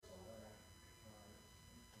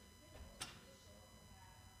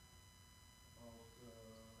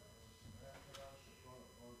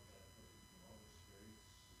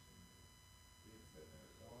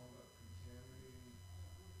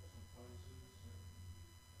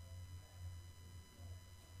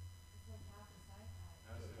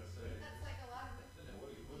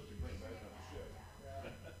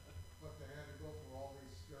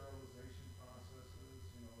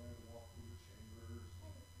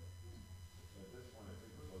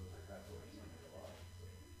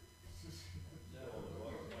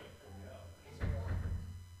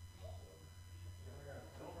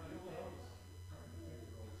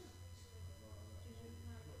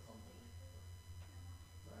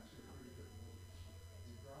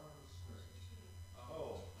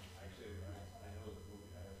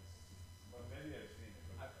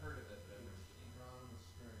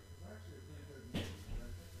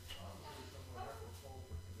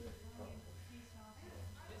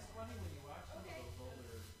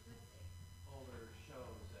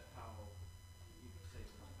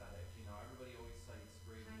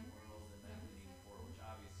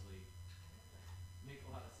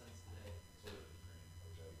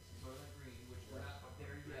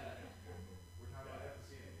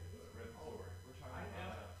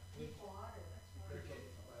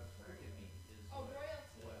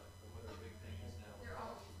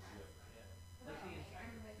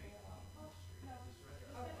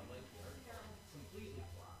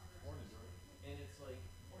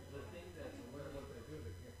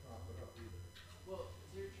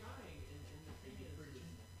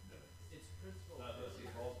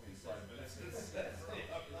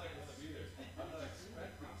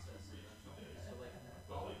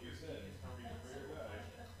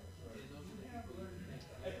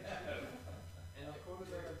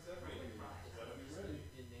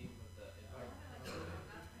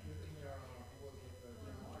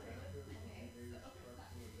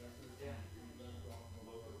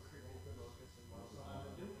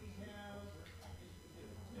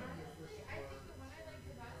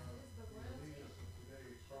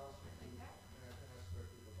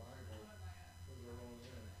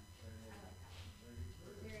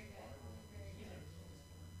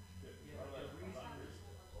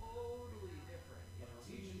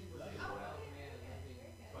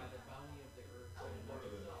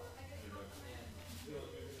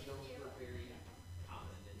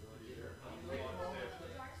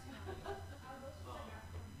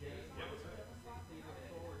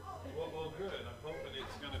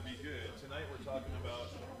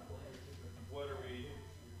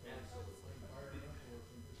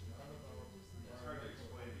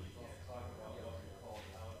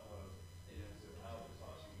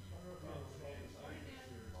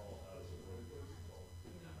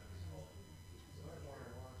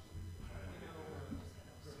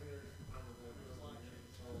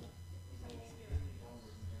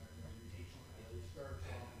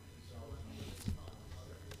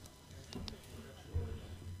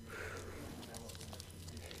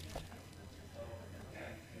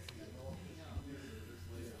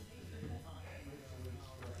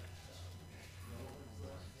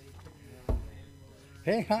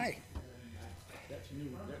Hey, hi. That's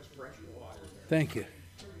new. That's fresh water. Thank you.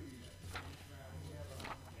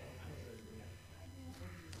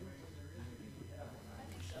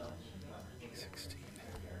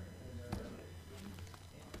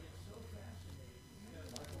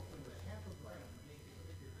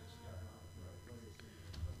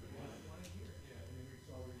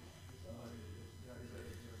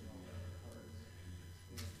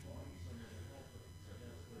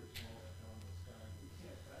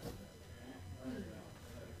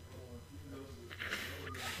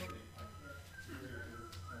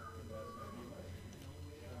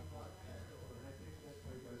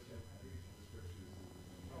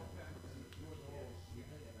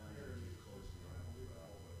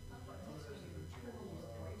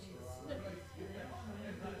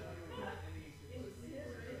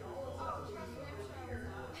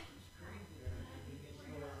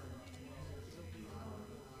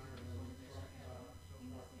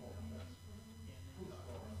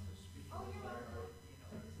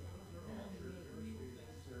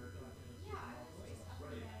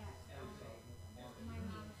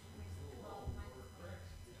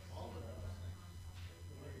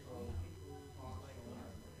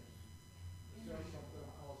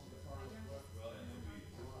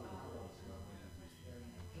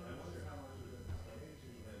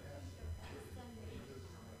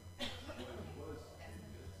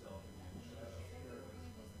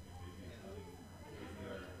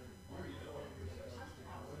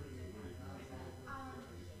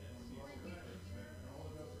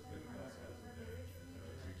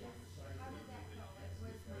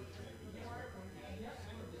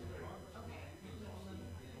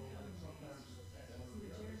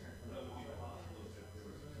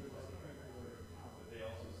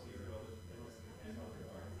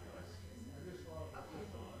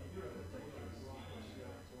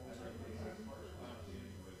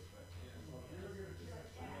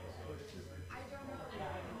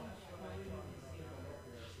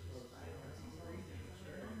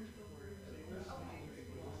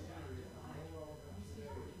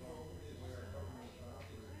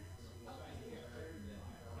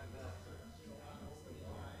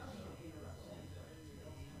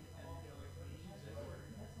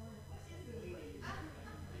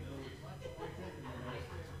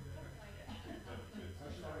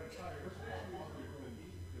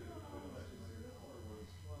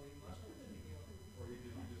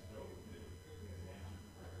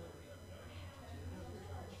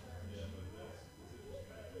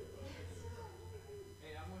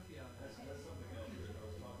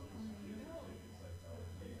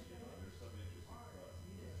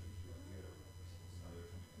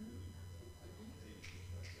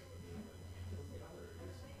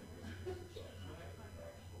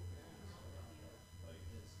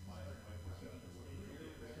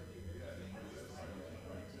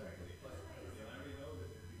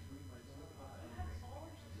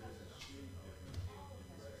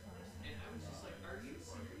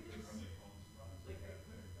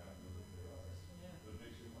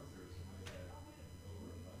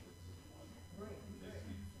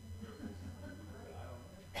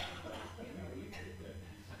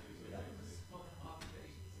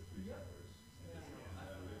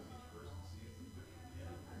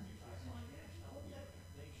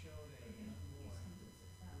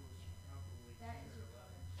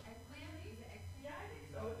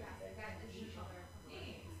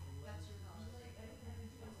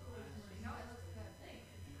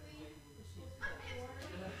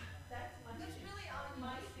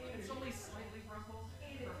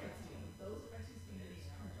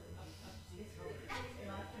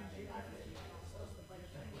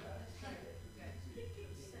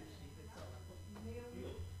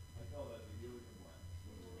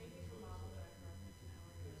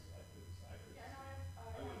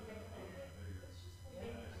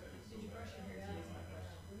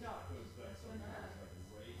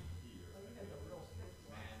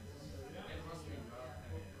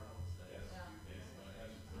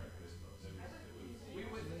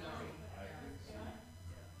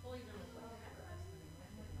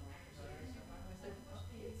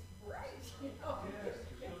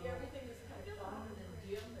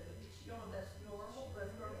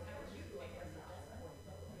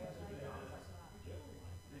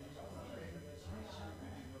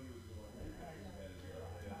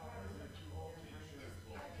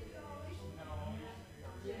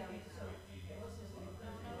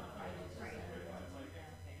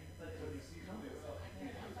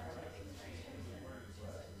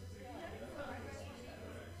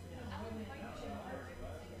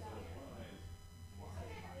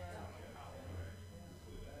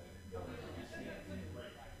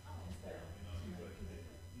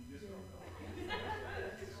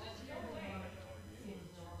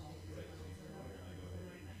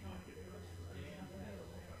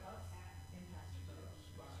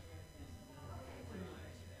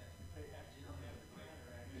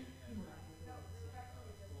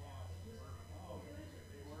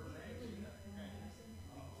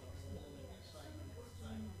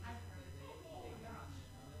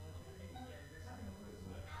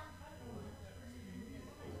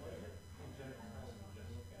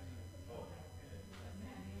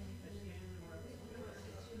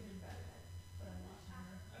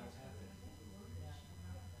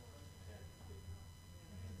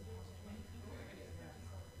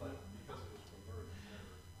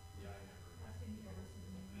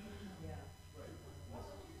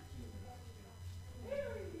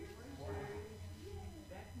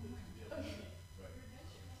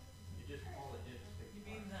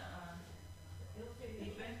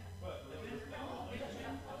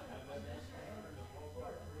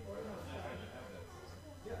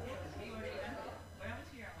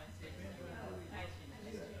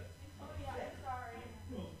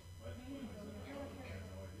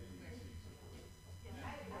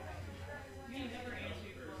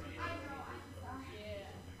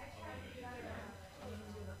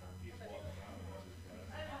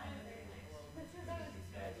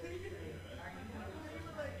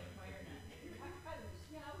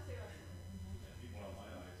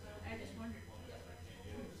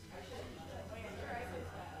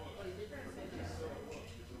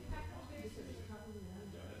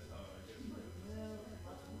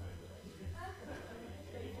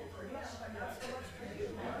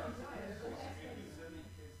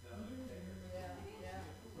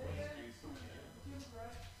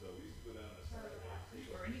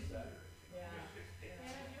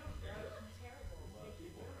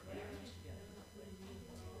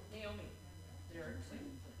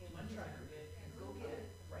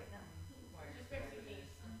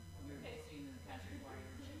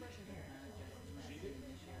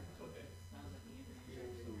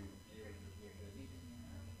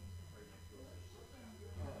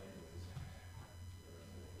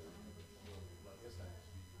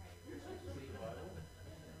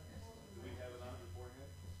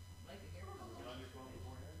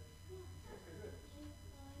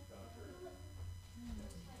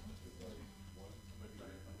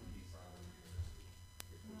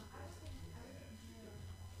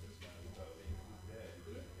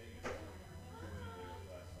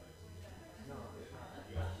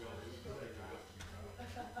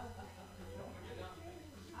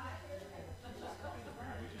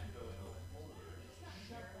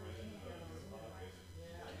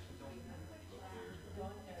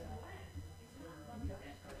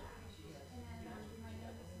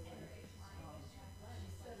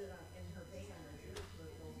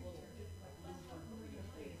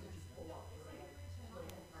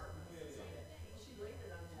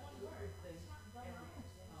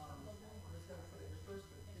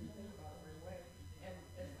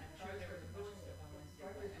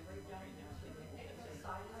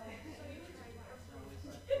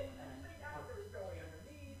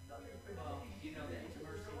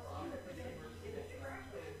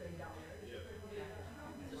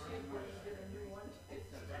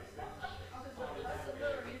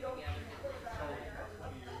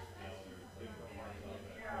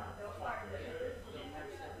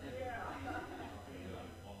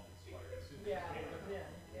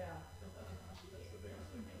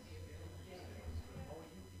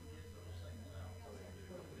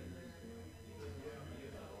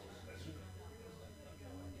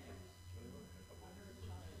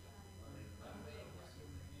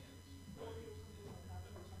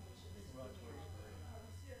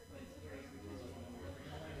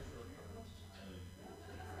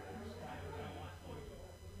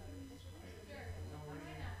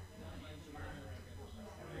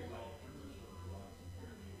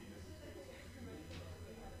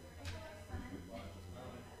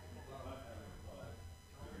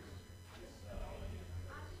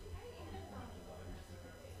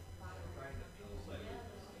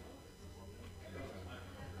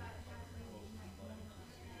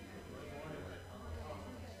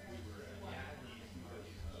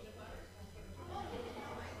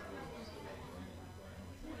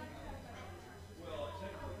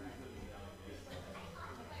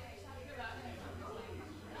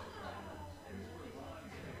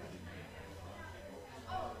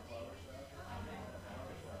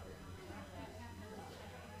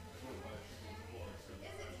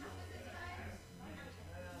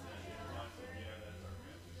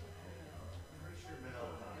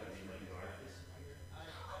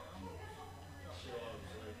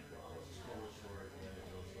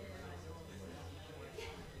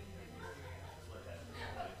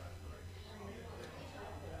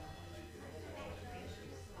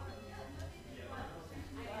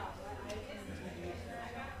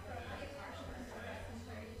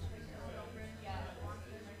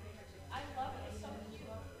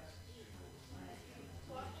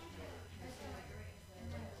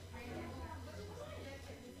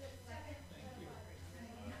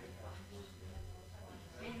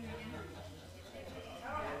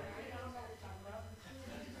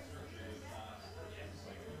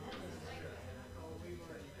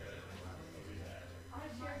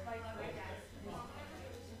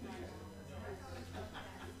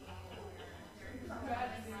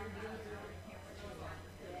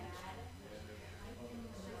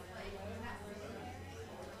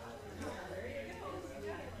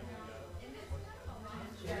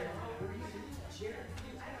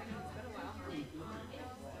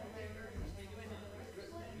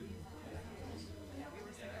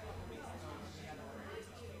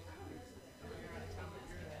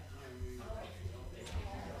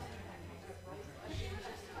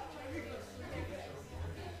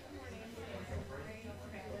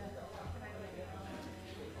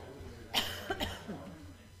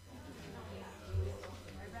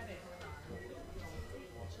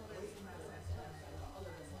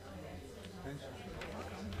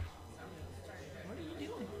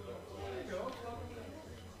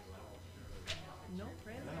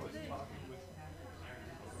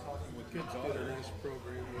 Kids did a nice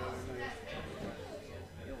program the other night.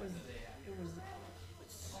 It was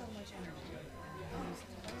so much energy. It was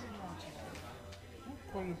fun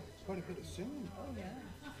watching. Quite a bit of singing. Oh yeah,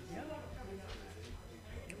 yep.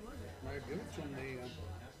 I give it to them.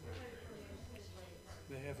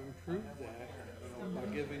 They have improved that by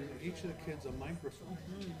giving each of the kids a microphone.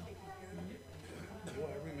 Boy,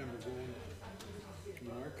 I remember going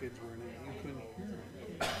when our kids were in it, you couldn't hear them.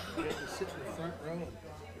 You had to sit in the front row.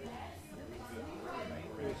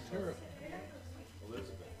 It was terrible.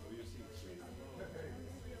 Elizabeth, will you see?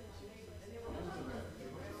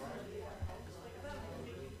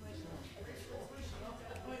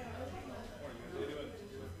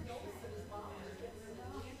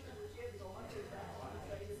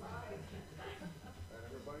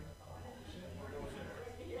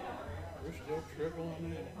 We're still trickling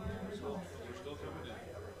in. We're still coming in.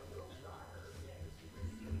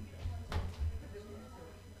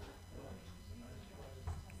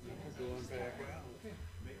 We're going back out.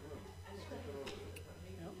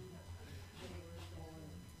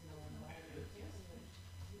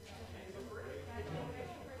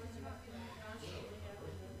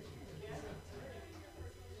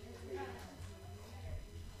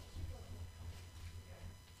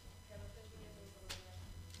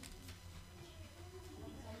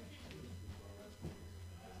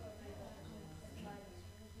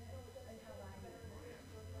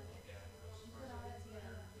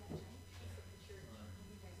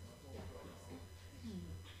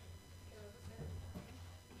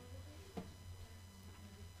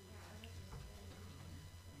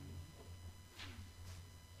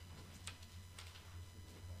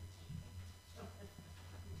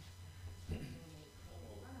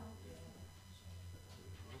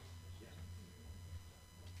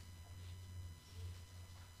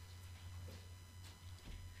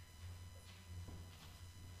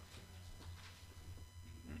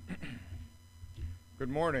 Good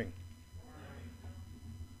morning.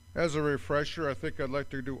 As a refresher, I think I'd like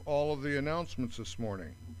to do all of the announcements this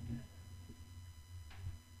morning.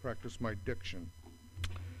 Practice my diction.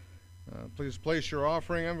 Please place your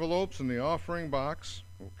offering envelopes in the offering box.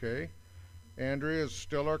 Okay. Andrea is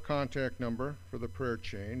still our contact number for the prayer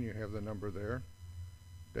chain. You have the number there.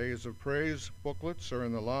 Days of Praise booklets are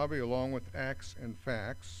in the lobby along with acts and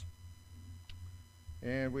facts.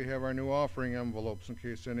 And we have our new offering envelopes in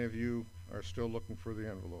case any of you are still looking for the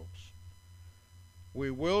envelopes.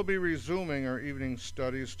 We will be resuming our evening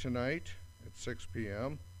studies tonight at 6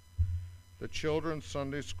 p.m. The children's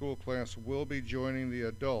Sunday school class will be joining the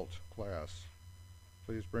adult class.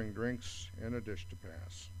 Please bring drinks and a dish to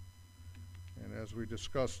pass. And as we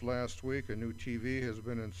discussed last week, a new TV has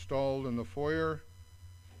been installed in the foyer.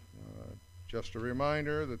 Just a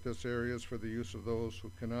reminder that this area is for the use of those who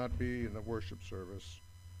cannot be in the worship service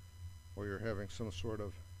or you're having some sort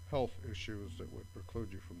of health issues that would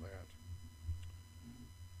preclude you from that.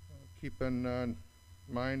 Keep in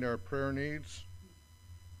mind our prayer needs.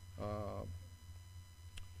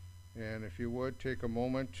 And if you would, take a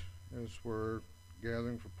moment as we're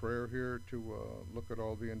gathering for prayer here to look at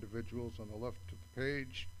all the individuals on the left of the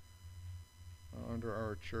page under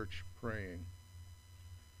our church praying.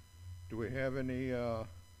 Do we have any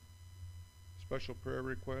special prayer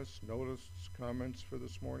requests, notices, comments for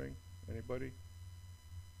this morning? Anybody?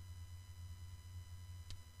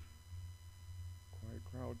 Quiet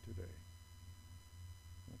crowd today.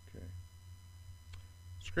 Okay.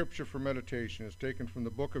 Scripture for meditation is taken from the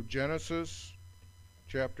book of Genesis,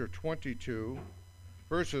 chapter 22,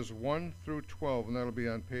 verses 1 through 12, and that'll be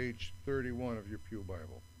on page 31 of your Pew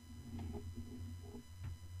Bible.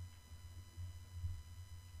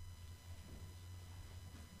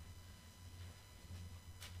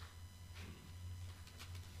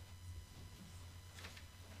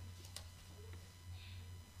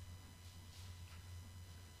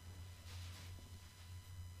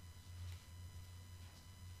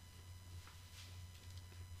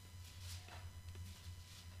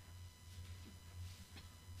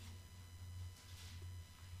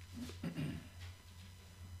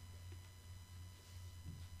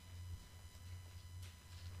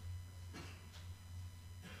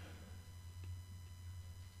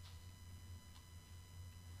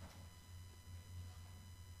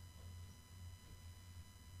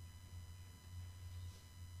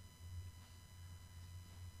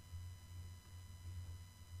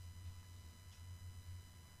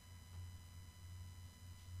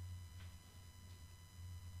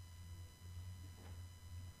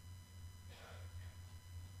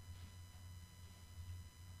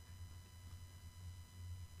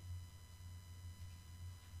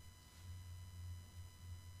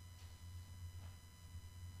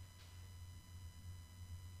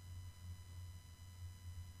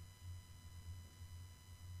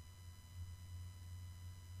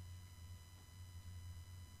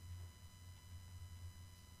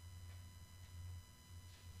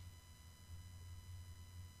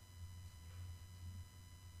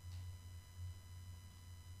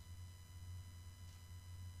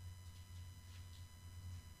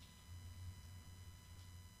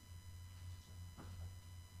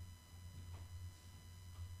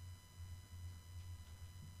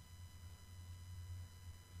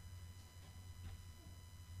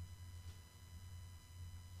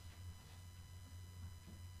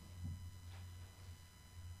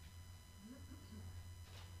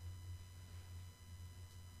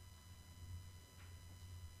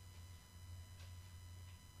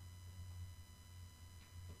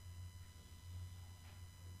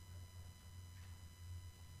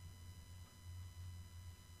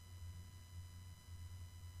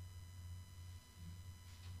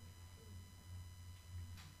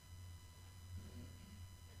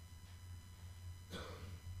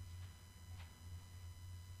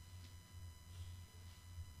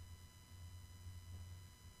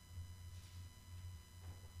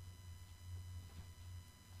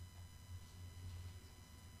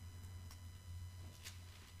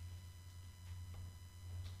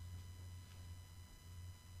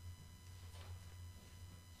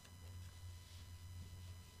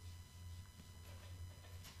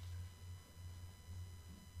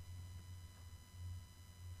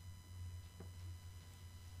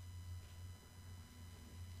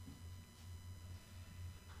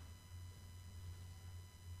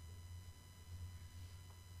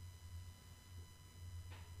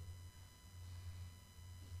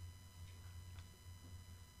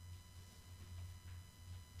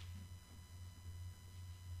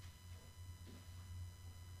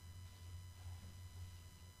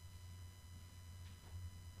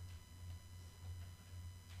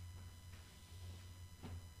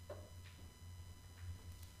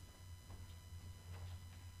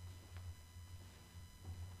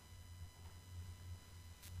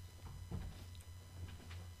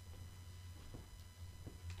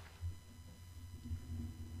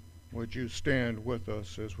 would you stand with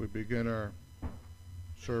us as we begin our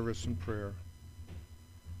service and prayer?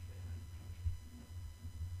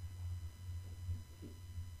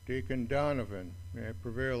 Deacon Donovan, may I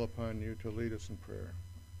prevail upon you to lead us in prayer.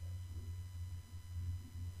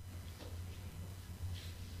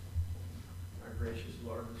 Our gracious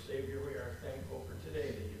Lord and Savior, we are thankful for today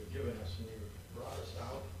that you've given us and you've brought us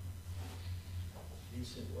out.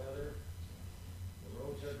 Decent weather. The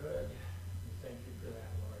roads are good. We thank you for that,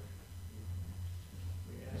 Lord.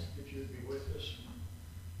 We ask that you would be with us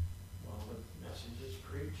while the message is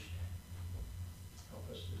preached. Help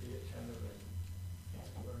us to be attentive and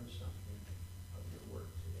learn something of your word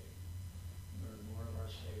today. Learn more of our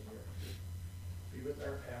Savior. Be with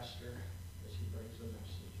our pastor as he brings the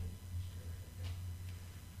message.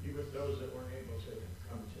 Be with those that weren't able to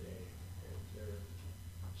come today. If they're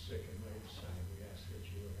sick and laid aside, we ask that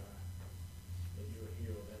you would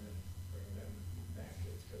heal them and bring them back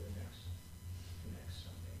to the next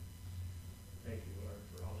Sunday. Thank you, Lord,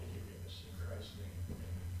 for all that you give us. In Christ's name,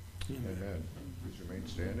 amen. Amen. Please remain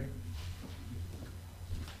standing.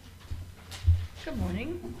 Good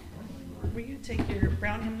morning. Will you take your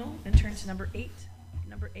brown hymnal and turn to number 8?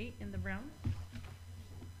 Number 8 in the brown.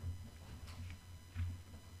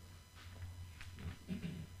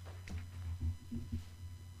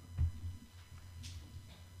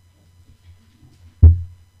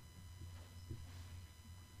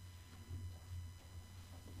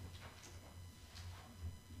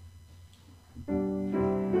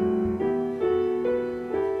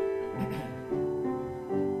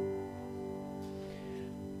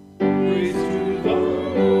 Praise to the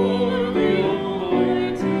Lord, the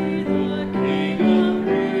Almighty, the King of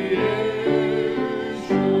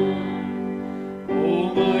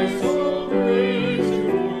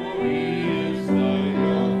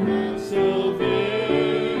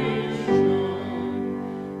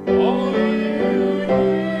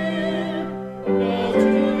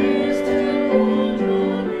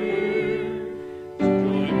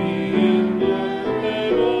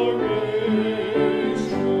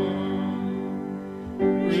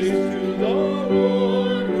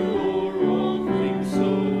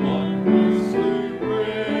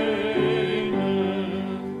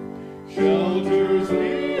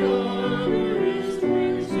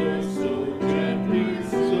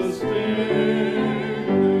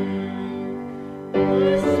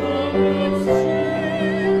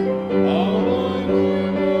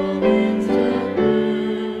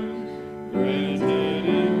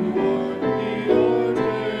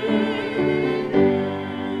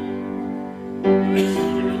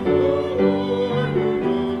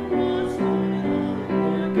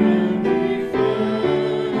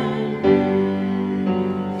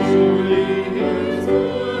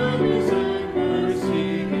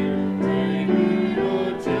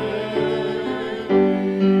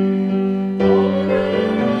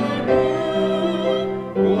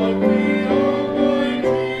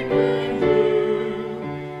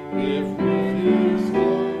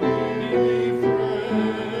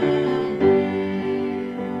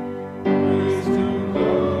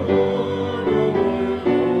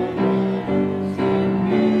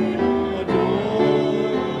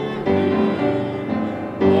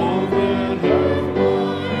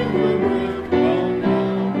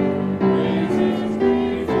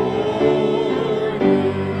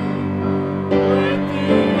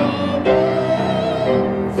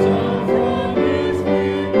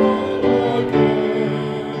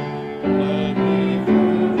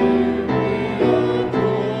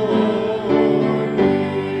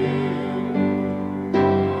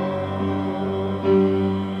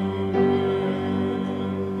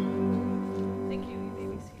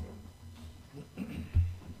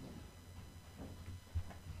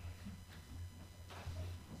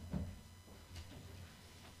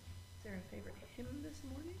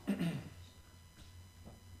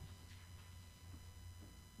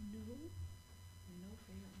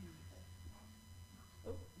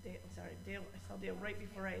Dale, I saw Dale right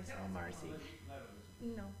before I saw Marcy.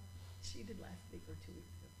 No, she did last week or 2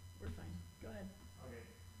 weeks ago. We're fine. Go ahead. Okay.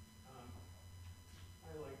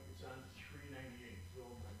 I like, it's on 398,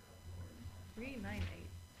 fill my cup, Lord. 398.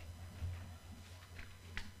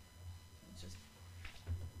 It's just,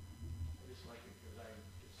 I just like it because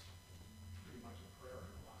it's pretty much a prayer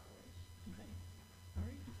in a lot of ways. okay. All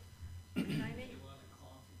right. 398.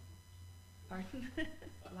 Pardon?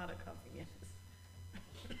 A lot of coffee, yes.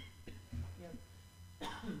 Yep.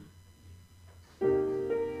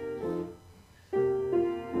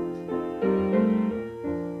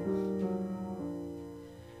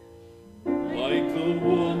 Like the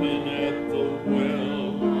woman at the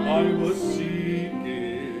well, I was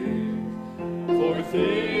seeking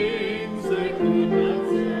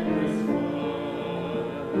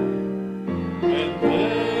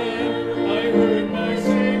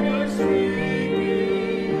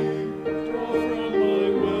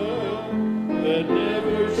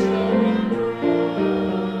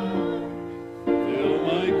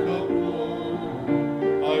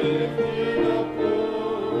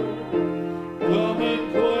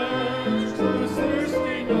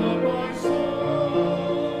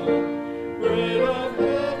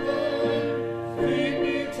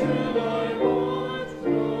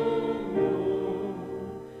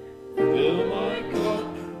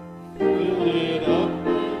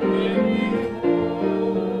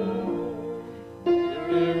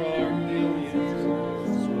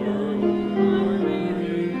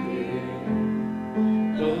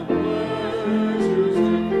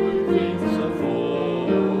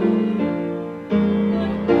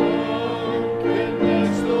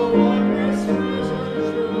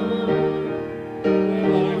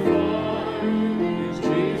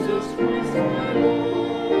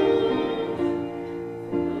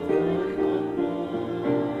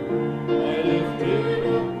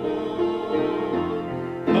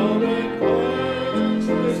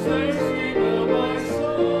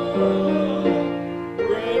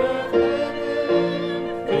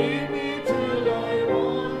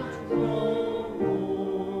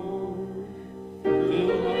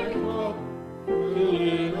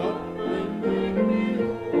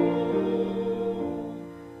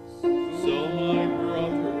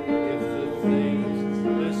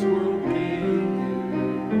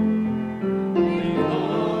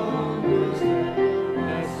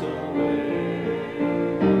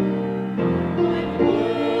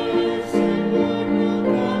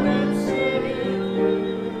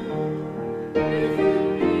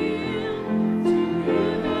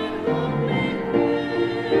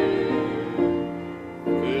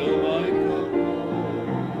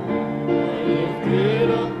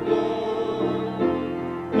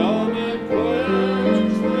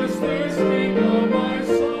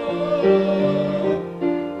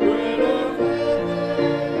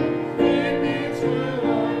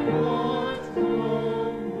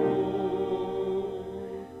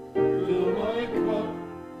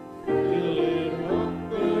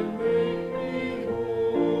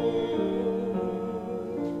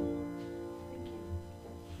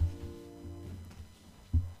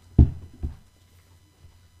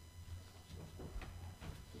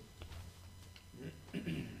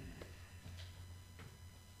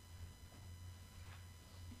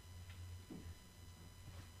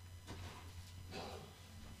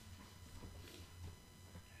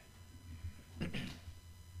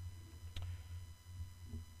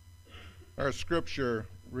Our scripture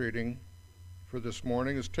reading for this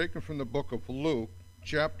morning is taken from the book of Luke,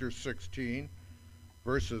 chapter 16,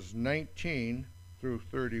 verses 19 through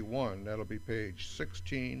 31. That'll be page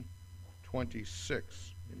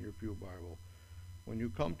 1626 in your pew Bible. When you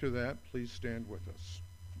come to that, please stand with us.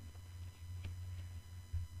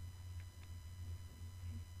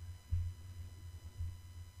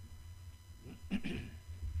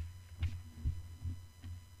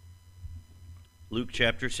 Luke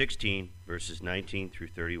chapter 16, verses 19 through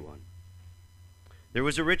 31. There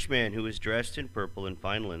was a rich man who was dressed in purple and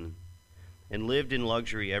fine linen, and lived in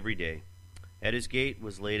luxury every day. At his gate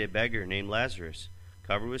was laid a beggar named Lazarus,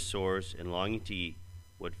 covered with sores and longing to eat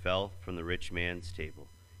what fell from the rich man's table.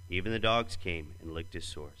 Even the dogs came and licked his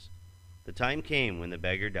sores. The time came when the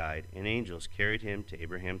beggar died, and angels carried him to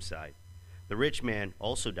Abraham's side. The rich man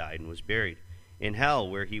also died and was buried. In hell,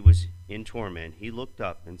 where he was in torment, he looked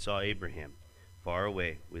up and saw Abraham far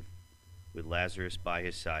away with Lazarus by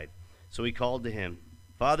his side. So he called to him,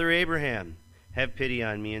 "Father Abraham, have pity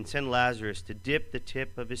on me, and send Lazarus to dip the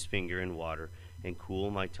tip of his finger in water and cool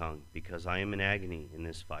my tongue, because I am in agony in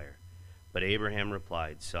this fire." But Abraham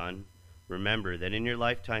replied, "Son, remember that in your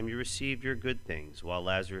lifetime you received your good things, while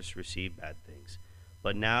Lazarus received bad things.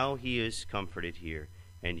 But now he is comforted here,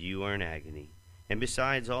 and you are in agony. And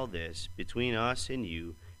besides all this, between us and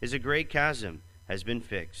you is a great chasm has been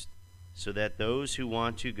fixed, so that those who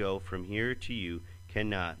want to go from here to you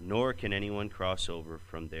cannot, nor can anyone cross over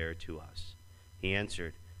from there to us." He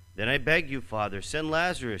answered, "Then I beg you, Father, send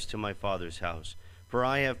Lazarus to my father's house, for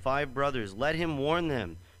I have 5 brothers. Let him warn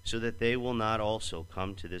them, so that they will not also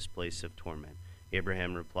come to this place of torment."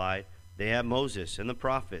 Abraham replied, "They have Moses and the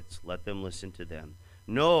prophets. Let them listen to them."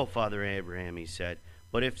 "No, Father Abraham," he said,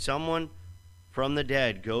 "but if someone from the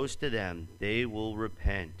dead goes to them, they will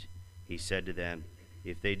repent." He said to them,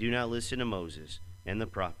 "If they do not listen to Moses and the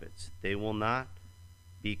prophets, they will not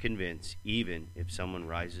be convinced, even if someone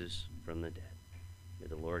rises from the dead." May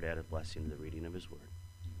the Lord add a blessing to the reading of his word.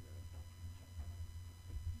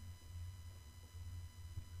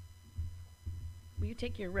 Will you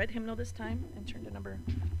take your red hymnal this time and turn to number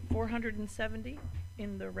 470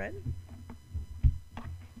 in the red?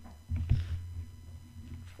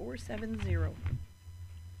 470.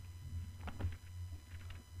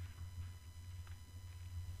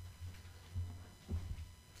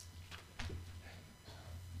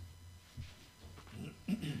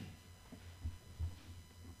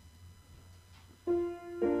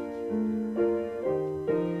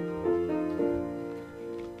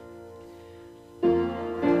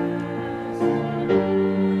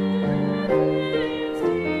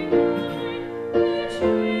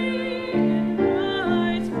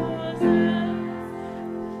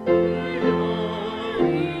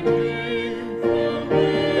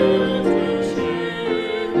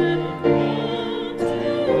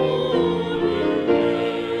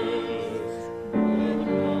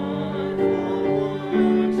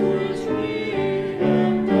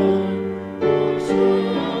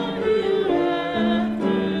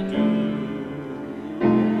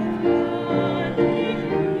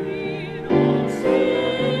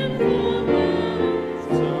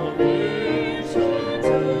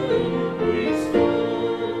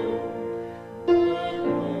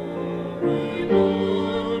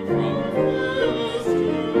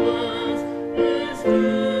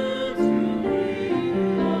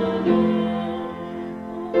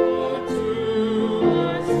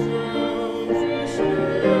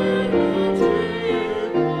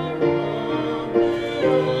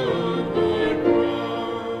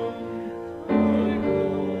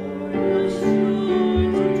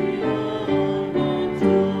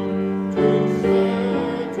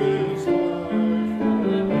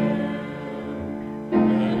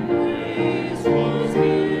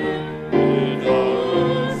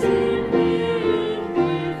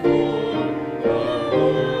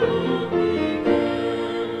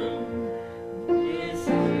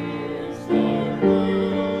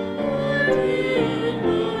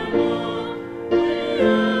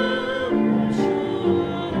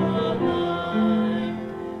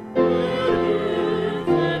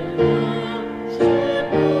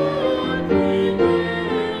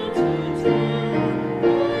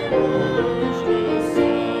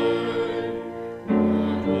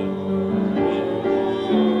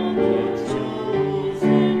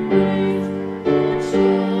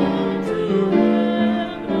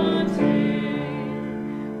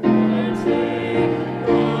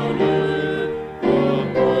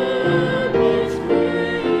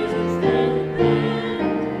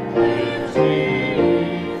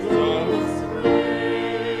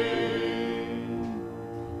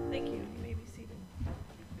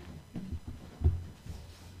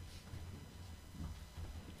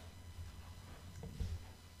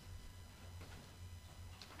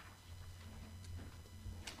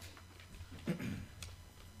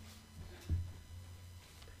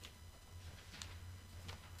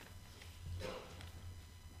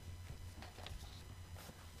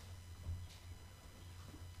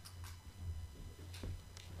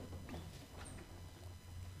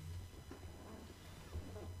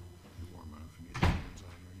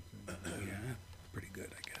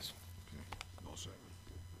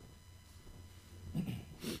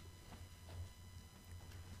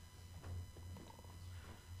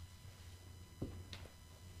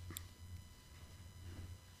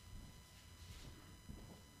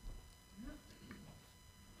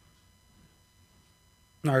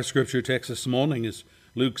 Our scripture text this morning is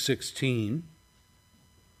Luke 16,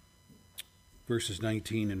 verses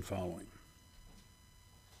 19 and following.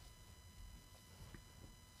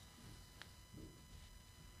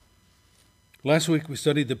 Last week we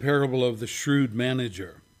studied the parable of the shrewd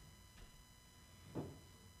manager.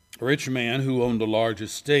 A rich man who owned a large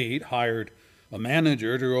estate hired a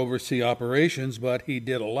manager to oversee operations, but he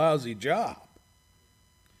did a lousy job.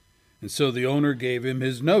 And so the owner gave him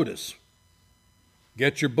his notice.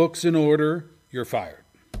 Get your books in order, you're fired.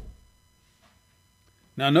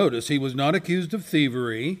 Now notice, he was not accused of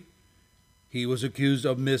thievery. He was accused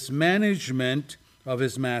of mismanagement of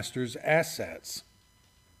his master's assets.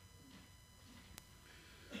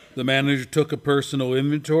 The manager took a personal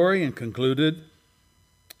inventory and concluded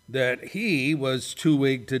that he was too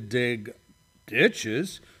weak to dig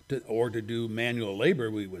ditches, or to do manual labor,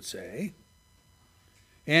 we would say.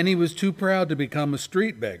 And he was too proud to become a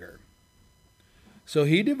street beggar. So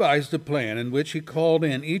he devised a plan in which he called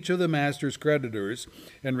in each of the master's creditors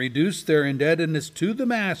and reduced their indebtedness to the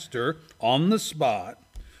master on the spot,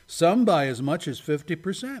 some by as much as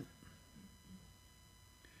 50%.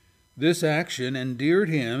 This action endeared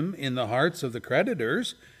him in the hearts of the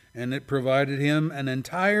creditors, and it provided him an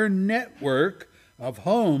entire network of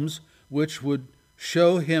homes which would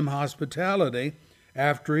show him hospitality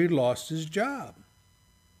after he lost his job.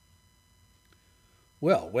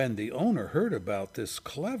 Well, when the owner heard about this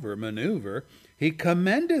clever maneuver, he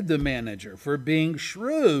commended the manager for being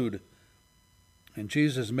shrewd. And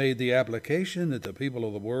Jesus made the application that the people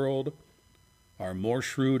of the world are more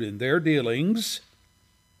shrewd in their dealings,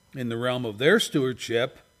 in the realm of their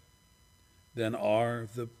stewardship, than are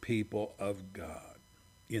the people of God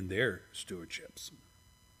in their stewardships.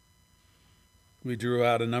 We drew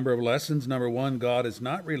out a number of lessons. Number one, God is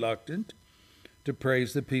not reluctant to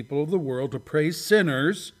praise the people of the world, to praise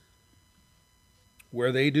sinners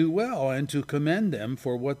where they do well, and to commend them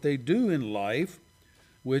for what they do in life,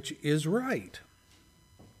 which is right.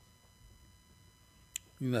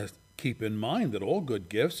 You must keep in mind that all good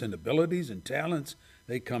gifts and abilities and talents,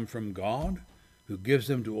 they come from God, who gives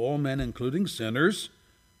them to all men, including sinners,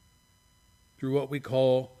 through what we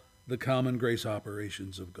call the common grace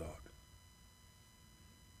operations of God.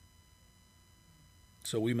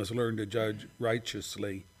 So we must learn to judge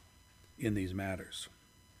righteously in these matters.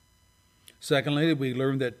 Secondly, we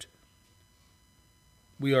learn that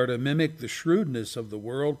we are to mimic the shrewdness of the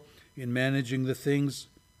world in managing the things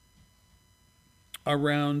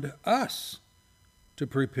around us to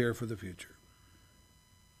prepare for the future.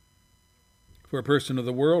 For a person of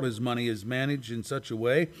the world, his money is managed in such a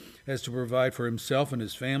way as to provide for himself and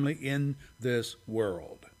his family in this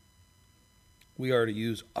world. We are to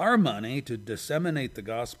use our money to disseminate the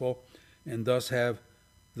gospel and thus have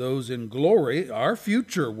those in glory, our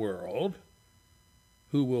future world,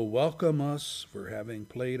 who will welcome us for having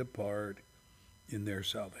played a part in their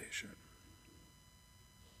salvation.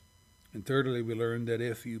 And thirdly, we learn that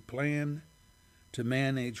if you plan to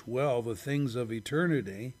manage well the things of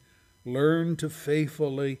eternity, learn to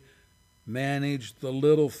faithfully manage the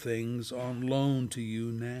little things on loan to you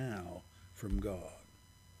now from God.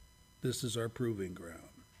 This is our proving ground.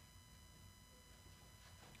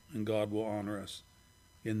 And God will honor us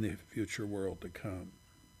in the future world to come.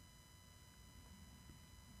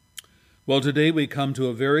 Well, today we come to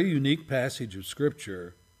a very unique passage of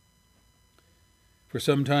Scripture. For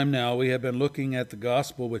some time now, we have been looking at the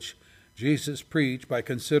gospel which Jesus preached by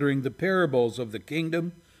considering the parables of the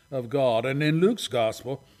kingdom of God, and in Luke's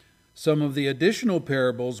gospel, some of the additional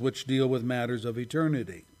parables which deal with matters of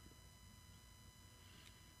eternity.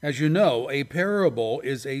 As you know, a parable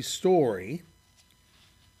is a story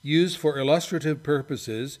used for illustrative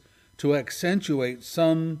purposes to accentuate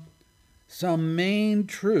some main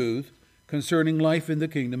truth concerning life in the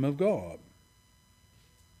kingdom of God.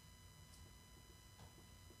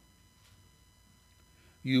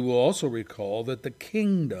 You will also recall that the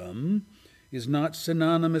kingdom is not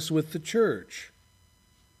synonymous with the church.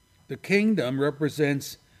 The kingdom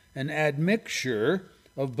represents an admixture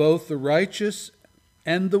of both the righteous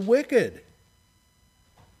and the wicked,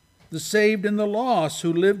 the saved and the lost,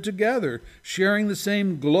 who live together, sharing the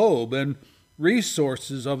same globe and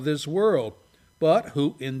resources of this world, but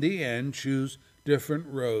who in the end choose different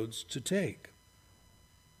roads to take.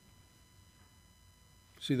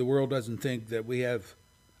 See, the world doesn't think that we have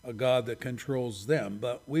a God that controls them,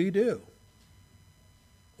 but we do.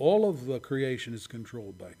 All of the creation is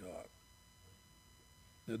controlled by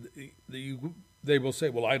God. They will say,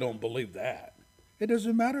 well, I don't believe that. It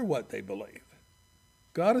doesn't matter what they believe.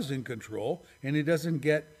 God is in control, and he doesn't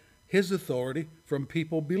get his authority from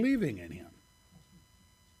people believing in him.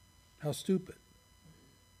 How stupid.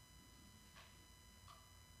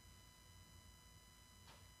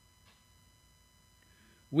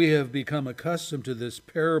 We have become accustomed to this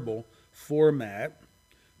parable format.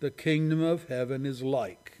 The kingdom of heaven is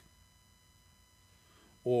like.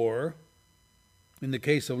 Or, in the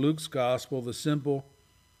case of Luke's gospel, the simple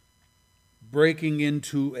breaking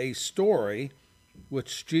into a story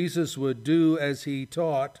which Jesus would do as he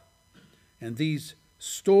taught, and these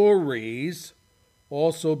stories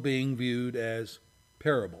also being viewed as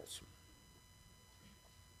parables.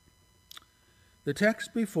 The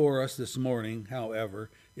text before us this morning, however,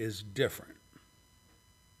 is different.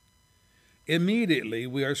 Immediately,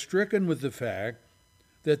 we are stricken with the fact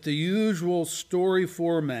that the usual story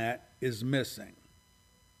format is missing.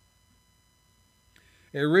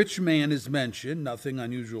 A rich man is mentioned, nothing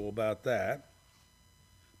unusual about that,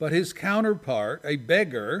 but his counterpart, a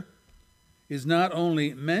beggar, is not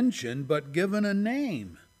only mentioned, but given a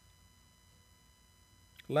name.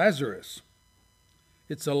 Lazarus.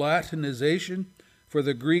 It's a Latinization for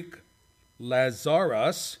the Greek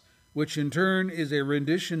Lazarus, which in turn is a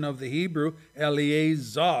rendition of the Hebrew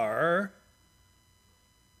Eleazar,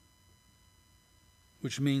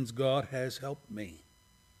 which means God has helped me.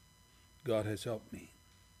 God has helped me.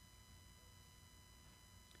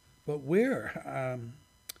 But where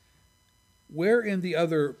in the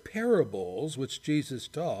other parables which Jesus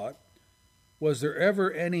taught was there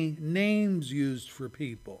ever any names used for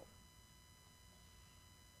people?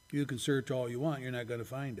 You can search all you want, you're not going to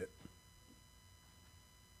find it.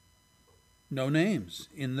 No names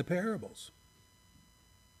in the parables.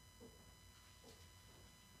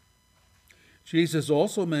 Jesus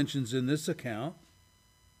also mentions in this account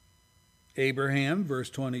Abraham, verse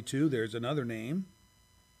 22, there's another name.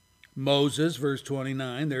 Moses, verse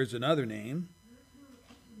 29, there's another name.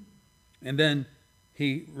 And then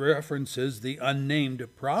he references the unnamed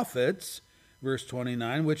prophets, verse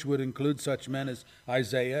 29, which would include such men as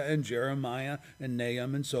Isaiah and Jeremiah and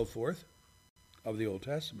Nahum and so forth of the Old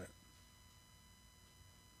Testament.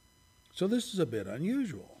 So this is a bit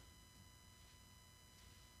unusual.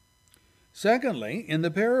 Secondly, in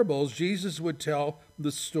the parables, Jesus would tell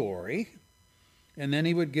the story, and then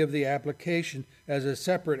he would give the application as a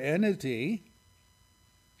separate entity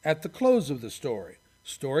at the close of the story.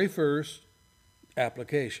 Story first,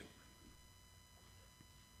 application.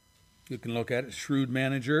 You can look at it, Shrewd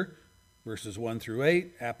Manager, verses 1 through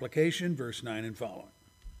 8, application, verse 9 and following.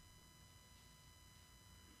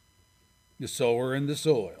 the sower and the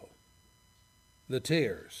soil, the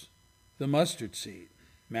tares, the mustard seed,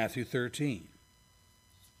 Matthew 13.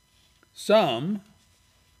 Some,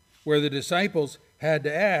 where the disciples had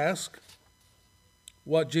to ask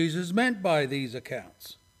what Jesus meant by these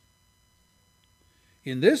accounts.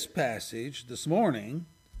 In this passage this morning,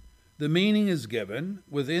 the meaning is given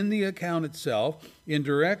within the account itself in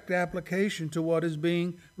direct application to what is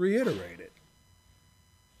being reiterated.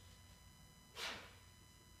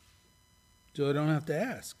 So I don't have to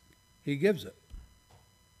ask. He gives it.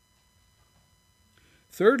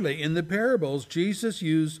 Thirdly, in the parables, Jesus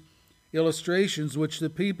used illustrations which the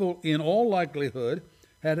people in all likelihood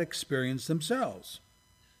had experienced themselves.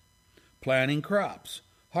 Planting crops,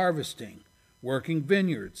 harvesting, working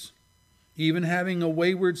vineyards, even having a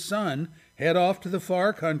wayward son head off to the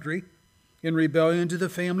far country in rebellion to the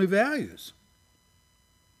family values.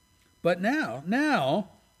 But now,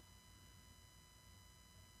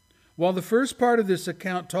 while the first part of this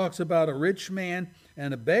account talks about a rich man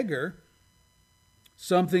and a beggar,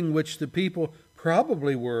 something which the people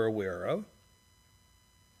probably were aware of,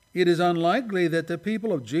 it is unlikely that the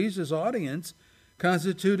people of Jesus' audience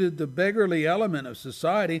constituted the beggarly element of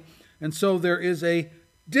society, and so there is a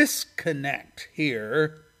disconnect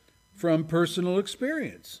here from personal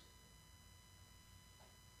experience.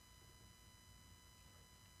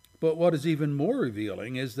 But what is even more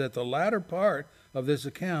revealing is that the latter part of this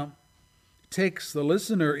account takes the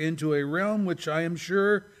listener into a realm which I am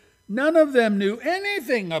sure none of them knew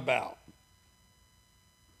anything about.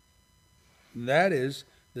 That is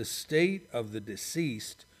the state of the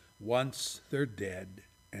deceased once they're dead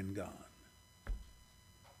and gone.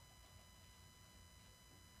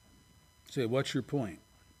 Say, what's your point?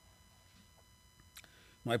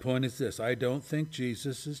 My point is this: I don't think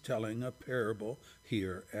Jesus is telling a parable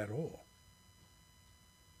here at all.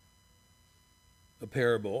 A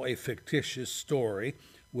parable, a fictitious story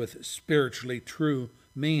with spiritually true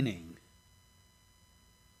meaning.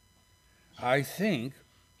 I think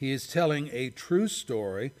he is telling a true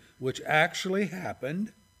story which actually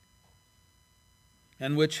happened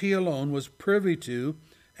and which he alone was privy to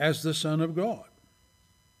as the Son of God.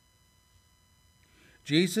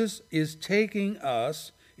 Jesus is taking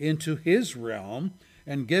us into his realm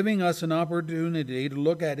and giving us an opportunity to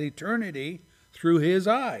look at eternity through his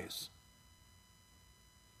eyes.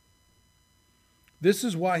 This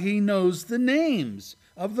is why he knows the names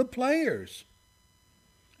of the players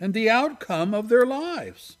and the outcome of their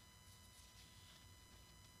lives.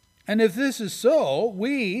 And if this is so,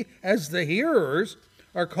 we, as the hearers,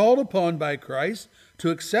 are called upon by Christ to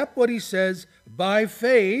accept what he says by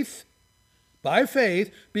faith,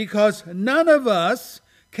 because none of us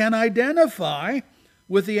can identify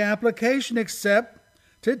with the application except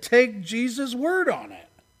to take Jesus' word on it.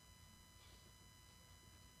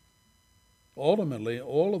 Ultimately,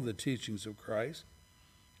 all of the teachings of Christ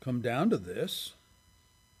come down to this: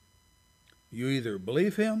 you either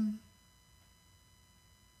believe him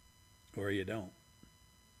or you don't.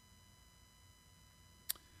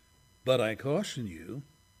 But I caution you,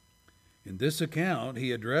 in this account,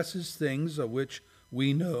 he addresses things of which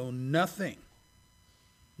we know nothing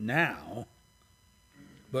now,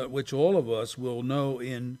 but which all of us will know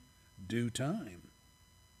in due time.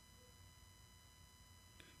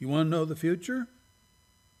 You want to know the future?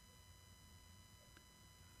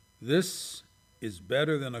 This is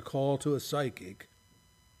better than a call to a psychic.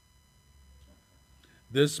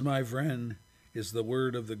 This, my friend, is the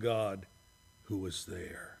word of the God who was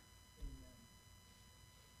there.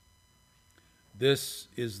 This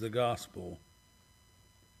is the gospel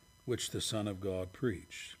which the Son of God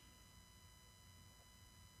preached.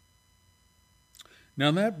 Now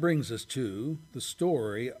that brings us to the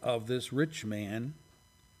story of this rich man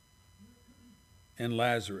and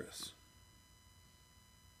Lazarus.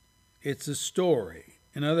 It's a story.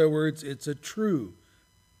 In other words, it's a true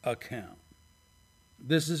account.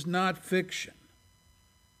 This is not fiction.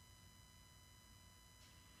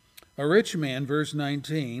 A rich man, verse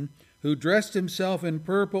 19, who dressed himself in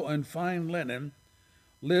purple and fine linen,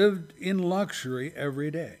 lived in luxury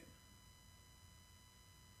every day.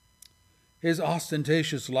 His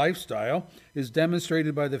ostentatious lifestyle is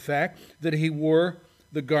demonstrated by the fact that he wore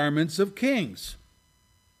the garments of kings.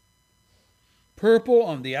 Purple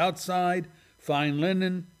on the outside, fine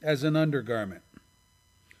linen as an undergarment.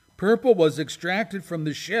 Purple was extracted from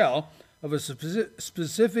the shell of a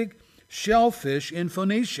specific shellfish in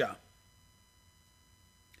Phoenicia.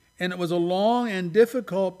 And it was a long and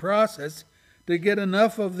difficult process to get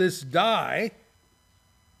enough of this dye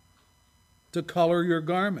to color your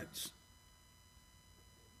garments.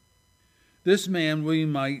 This man, we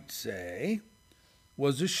might say,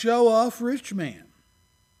 was a show-off rich man.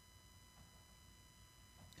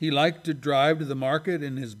 He liked to drive to the market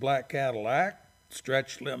in his black Cadillac,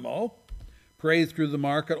 stretch limo, pray through the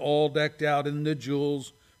market all decked out in the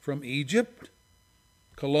jewels from Egypt,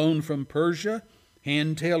 cologne from Persia,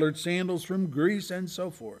 hand-tailored sandals from Greece, and so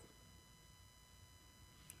forth.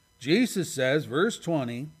 Jesus says, verse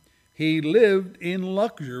 20, he lived in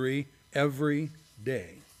luxury every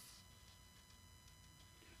day.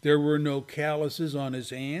 There were no calluses on his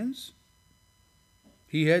hands.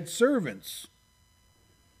 He had servants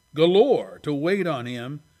galore to wait on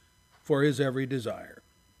him for his every desire.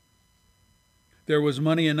 There was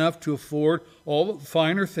money enough to afford all the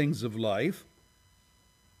finer things of life.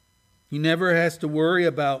 He never has to worry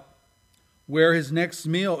about where his next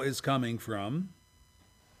meal is coming from.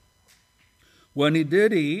 When he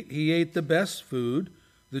did eat, he ate the best food,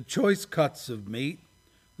 the choice cuts of meat,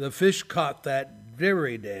 the fish caught that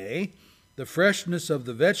very day, the freshness of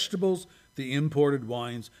the vegetables, the imported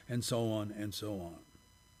wines, and so on and so on.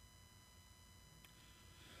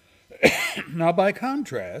 Now, by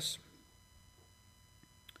contrast,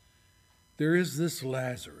 there is this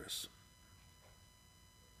Lazarus.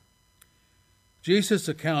 Jesus'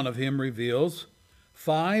 account of him reveals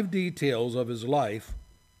 5 details of his life,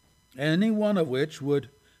 any one of which would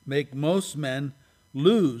make most men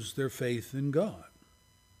lose their faith in God.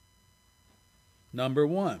 Number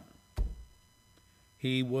 1,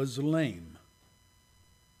 he was lame.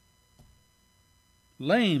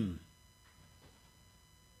 Lame.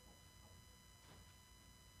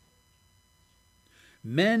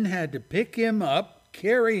 Men had to pick him up,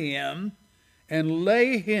 carry him, and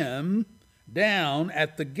lay him down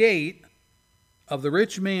at the gate of the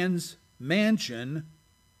rich man's mansion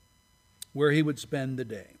where he would spend the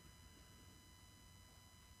day.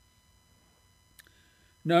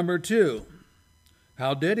 Number 2,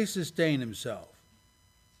 how did he sustain himself?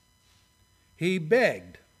 He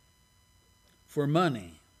begged for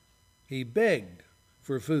money. He begged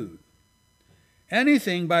for food.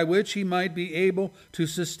 Anything by which he might be able to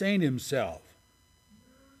sustain himself.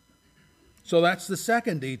 So that's the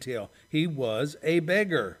second detail. He was a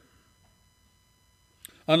beggar.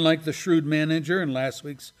 Unlike the shrewd manager in last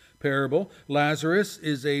week's parable, Lazarus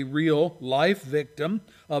is a real life victim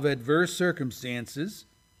of adverse circumstances.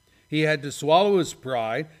 He had to swallow his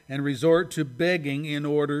pride and resort to begging in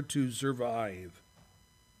order to survive.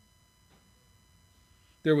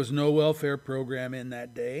 There was no welfare program in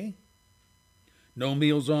that day. No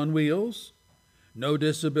Meals on Wheels, no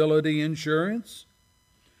disability insurance,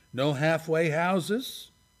 no halfway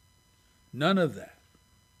houses, none of that.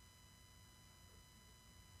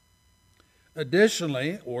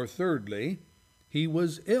 Additionally, or thirdly, he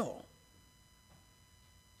was ill.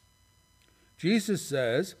 Jesus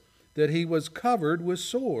says that he was covered with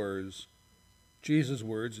sores. Jesus'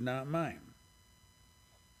 words, not mine.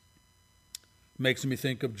 Makes me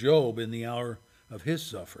think of Job in the hour of his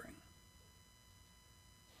suffering.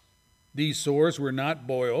 These sores were not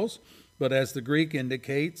boils, but as the Greek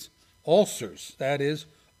indicates, ulcers, that is,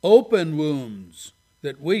 open wounds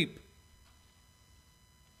that weep.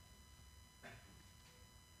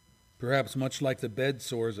 Perhaps much like the bed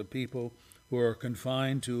sores of people who are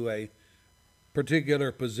confined to a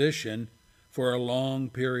particular position for a long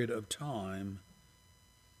period of time.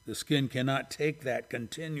 The skin cannot take that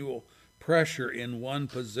continual pressure in one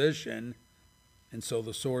position, and so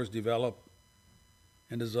the sores develop.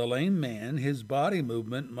 And as a lame man, his body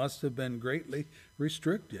movement must have been greatly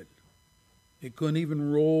restricted. It couldn't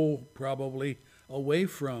even roll probably away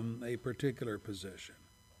from a particular position.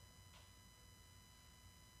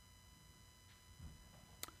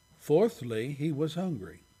 Fourthly, he was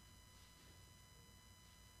hungry.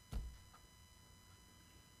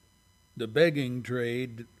 The begging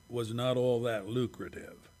trade was not all that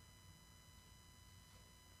lucrative.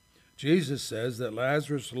 Jesus says that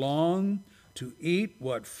Lazarus longed to eat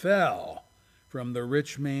what fell from the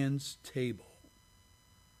rich man's table.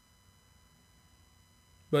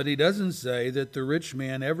 But he doesn't say that the rich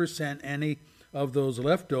man ever sent any of those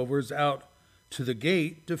leftovers out to the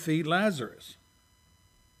gate to feed Lazarus.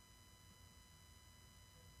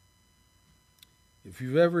 If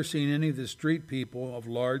you've ever seen any of the street people of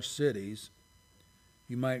large cities,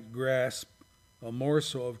 you might grasp a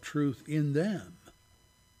morsel of truth in them.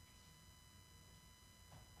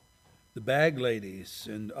 The bag ladies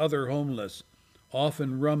and other homeless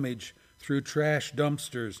often rummage through trash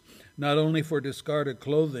dumpsters, not only for discarded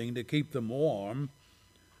clothing to keep them warm,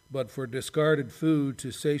 but for discarded food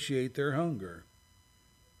to satiate their hunger.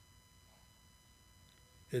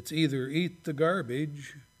 It's either eat the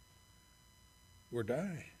garbage or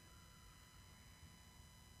die.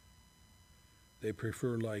 They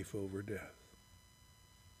prefer life over death.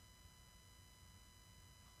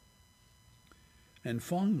 And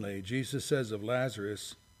finally, Jesus says of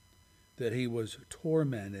Lazarus that he was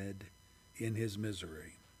tormented in his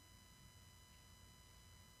misery.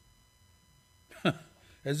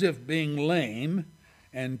 As if being lame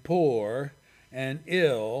and poor and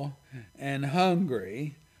ill and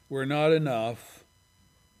hungry were not enough.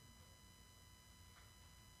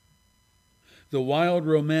 The wild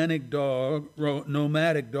nomadic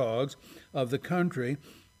dogs of the country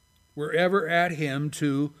were ever at him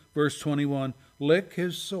to, verse 21, lick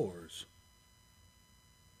his sores.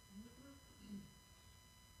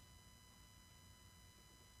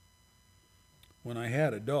 When I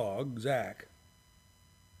had a dog, Zach,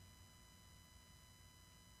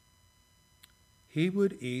 he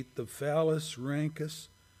would eat the foulest, rankest,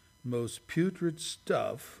 most putrid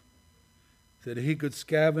stuff that he could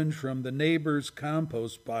scavenge from the neighbors'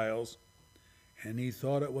 compost piles, and he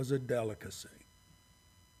thought it was a delicacy.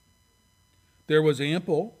 There was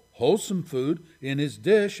ample, wholesome food in his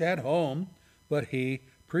dish at home, but he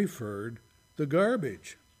preferred the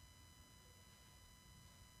garbage.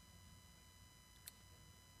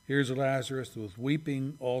 Here's Lazarus with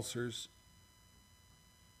weeping ulcers,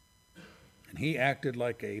 and he acted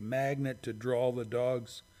like a magnet to draw the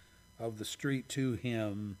dogs of the street to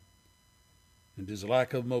him, and his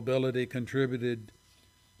lack of mobility contributed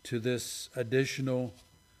to this additional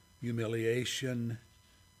humiliation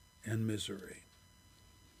and misery.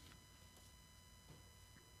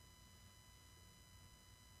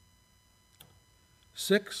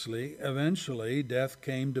 Sixthly, eventually death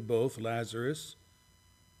came to both Lazarus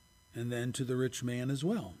and then to the rich man as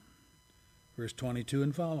well. Verse 22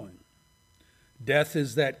 and following. Death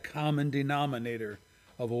is that common denominator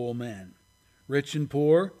of all men. Rich and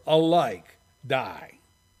poor alike die.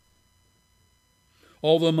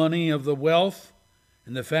 All the money of the wealth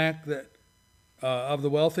and the fact that of the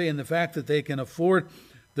wealthy and the fact that they can afford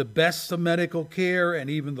the best of medical care and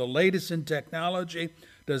even the latest in technology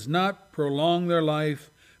does not prolong their life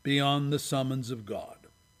beyond the summons of God,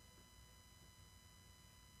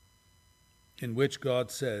 in which God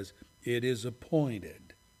says it is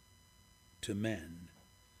appointed to men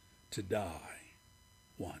to die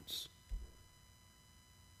once.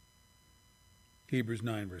 Hebrews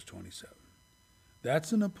 9, verse 27.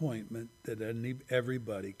 That's an appointment that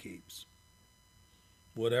everybody keeps.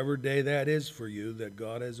 Whatever day that is for you that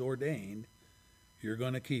God has ordained, you're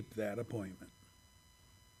going to keep that appointment.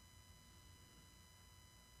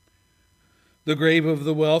 The grave of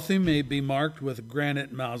the wealthy may be marked with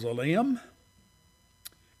granite mausoleum,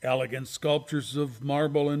 elegant sculptures of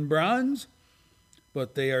marble and bronze,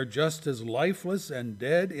 but they are just as lifeless and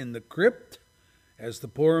dead in the crypt as the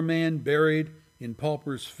poor man buried in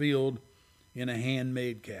pauper's field in a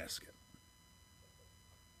handmade casket.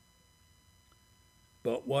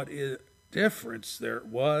 But what difference there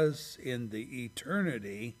was in the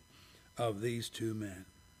eternity of these two men.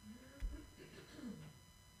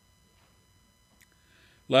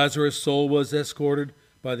 Lazarus' soul was escorted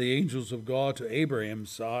by the angels of God to Abraham's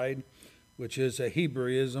side, which is a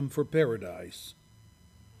Hebraism for paradise.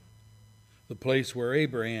 The place where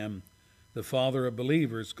Abraham, the father of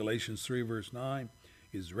believers, Galatians 3 verse 9,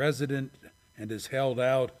 is resident and is held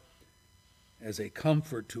out as a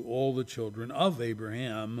comfort to all the children of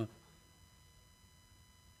Abraham,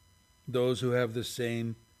 those who have the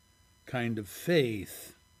same kind of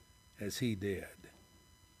faith as he did.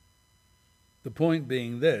 The point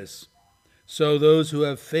being this: so those who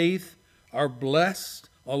have faith are blessed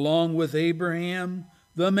along with Abraham,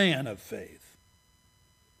 the man of faith,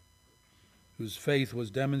 whose faith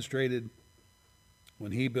was demonstrated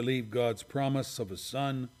when he believed God's promise of a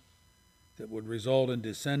son that would result in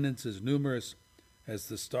descendants as numerous as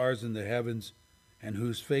the stars in the heavens, and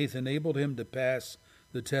whose faith enabled him to pass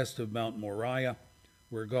the test of Mount Moriah,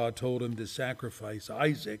 where God told him to sacrifice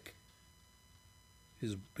Isaac,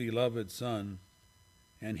 his beloved son.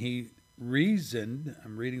 And he reasoned,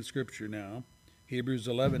 I'm reading scripture now, Hebrews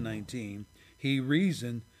 11:19, he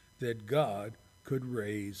reasoned that God could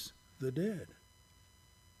raise the dead.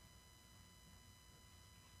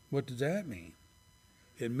 What does that mean?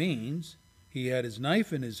 It means he had his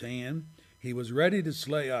knife in his hand, he was ready to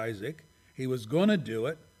slay Isaac, he was going to do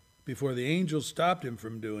it before the angels stopped him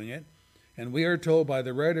from doing it, and we are told by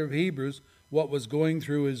the writer of Hebrews what was going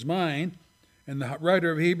through his mind. And the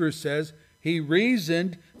writer of Hebrews says he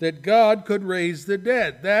reasoned that God could raise the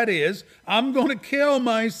dead. That is, I'm going to kill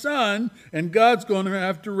my son, and God's going to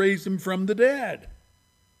have to raise him from the dead.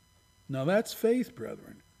 Now that's faith,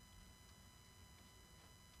 brethren.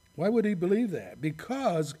 Why would he believe that?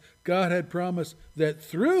 Because God had promised that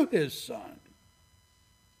through his son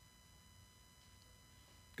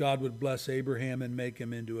God would bless Abraham and make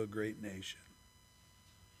him into a great nation.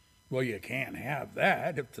 Well, you can't have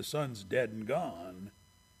that if the son's dead and gone.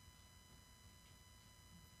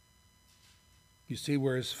 You see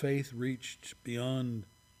where his faith reached beyond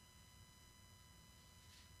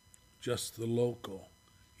just the local.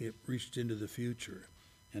 It reached into the future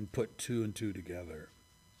and put two and two together.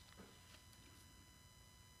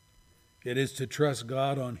 It is to trust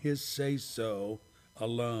God on his say-so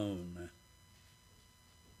alone.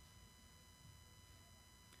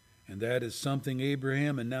 And that is something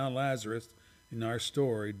Abraham and now Lazarus in our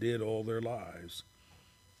story did all their lives.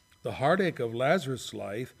 The heartache of Lazarus'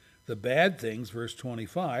 life, the bad things, verse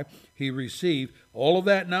 25, he received. All of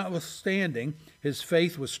that notwithstanding, his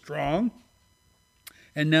faith was strong.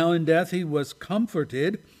 And now in death he was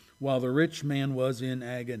comforted while the rich man was in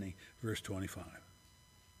agony. Verse 25.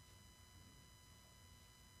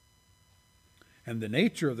 And the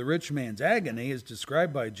nature of the rich man's agony is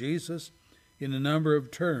described by Jesus in a number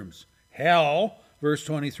of terms. Hell, verse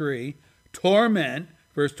 23, torment,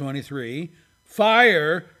 verse 23,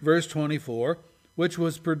 fire, verse 24, which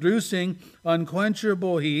was producing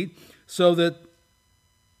unquenchable heat, so that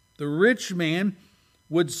the rich man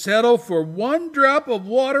would settle for one drop of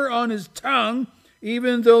water on his tongue,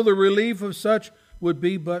 even though the relief of such would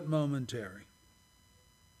be but momentary.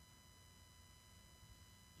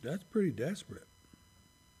 That's pretty desperate.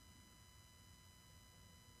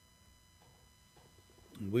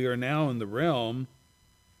 We are now in the realm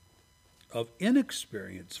of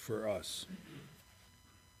inexperience for us.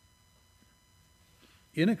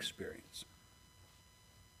 Inexperience.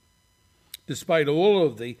 Despite all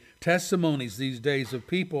of the testimonies these days of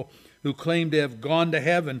people who claim to have gone to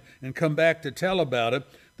heaven and come back to tell about it,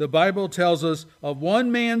 the Bible tells us of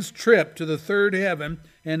one man's trip to the third heaven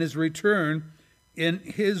and his return in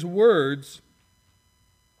his words,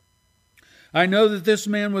 I know that this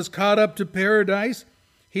man was caught up to paradise.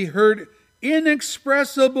 He heard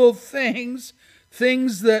inexpressible things,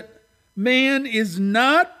 things that man is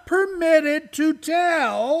not permitted to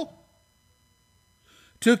tell,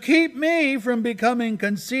 to keep me from becoming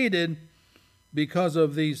conceited. Because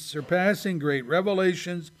of these surpassing great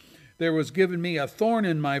revelations, there was given me a thorn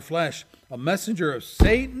in my flesh, a messenger of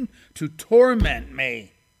Satan to torment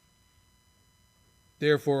me.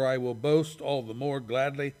 Therefore I will boast all the more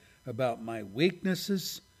gladly about my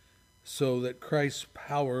weaknesses, so that Christ's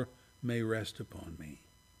power may rest upon me.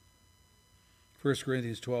 1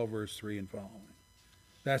 Corinthians 12, verse 3 and following.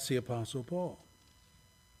 That's the Apostle Paul.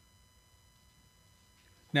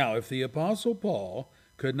 Now, if the Apostle Paul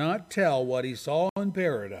could not tell what he saw in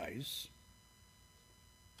paradise,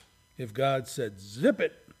 if God said, zip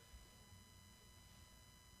it,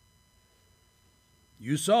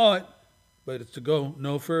 you saw it, but it's to go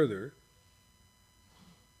no further.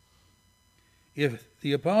 If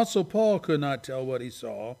the Apostle Paul could not tell what he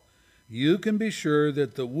saw, you can be sure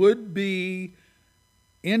that the would-be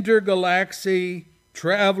intergalaxy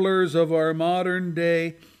travelers of our modern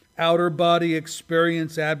day outer body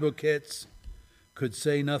experience advocates could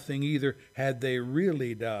say nothing either had they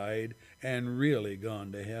really died and really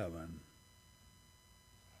gone to heaven.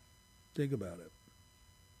 Think about it.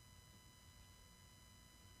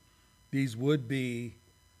 These would-be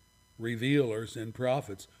revealers and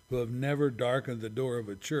prophets who have never darkened the door of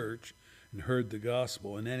a church and heard the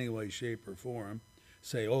gospel in any way, shape, or form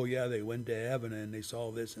say, oh yeah, they went to heaven and they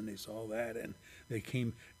saw this and they saw that and they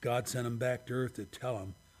came, God sent them back to earth to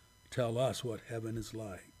tell us what heaven is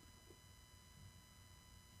like.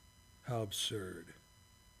 How absurd.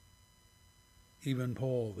 Even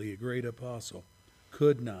Paul, the great apostle,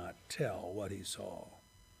 could not tell what he saw.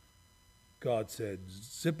 God said,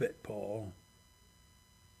 zip it, Paul.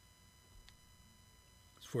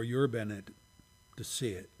 It's for your benefit to see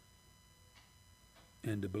it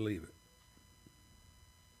and to believe it.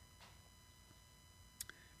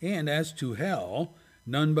 And as to hell,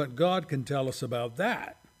 none but God can tell us about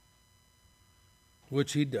that,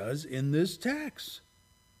 which he does in this text.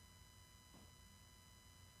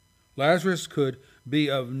 Lazarus could be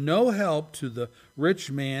of no help to the rich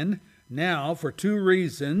man now for two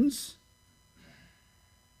reasons.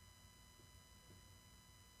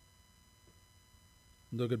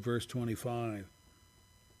 Look at verse 25.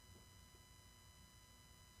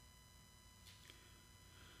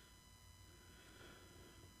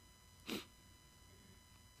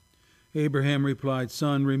 Abraham replied,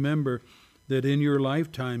 Son, remember that in your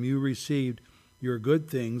lifetime you received your good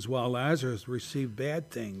things, while Lazarus received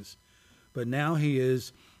bad things. But now he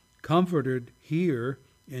is comforted here,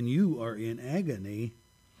 and you are in agony.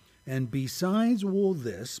 And besides all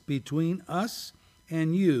this, between us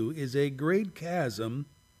and you is a great chasm,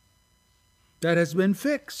 that has been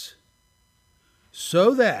fixed,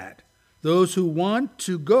 so that those who want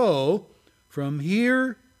to go from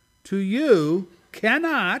here to you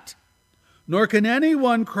cannot, nor can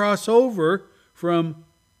anyone cross over from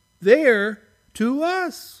there to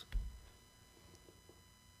us.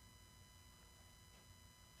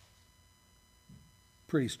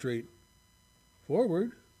 Pretty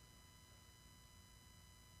straightforward.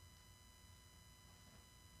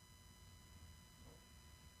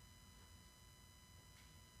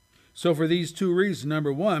 So for these two reasons,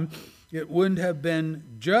 number one, it wouldn't have been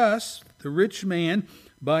just the rich man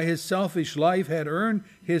by his selfish life had earned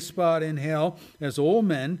his spot in hell, as all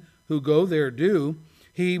men who go there do.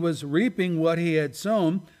 He was reaping what he had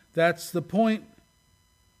sown. That's the point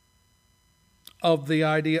of the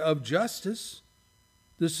idea of justice.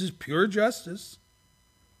 This is pure justice.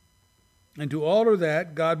 And to alter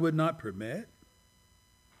that, God would not permit.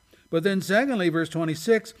 But then secondly, verse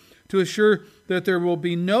 26, to assure that there will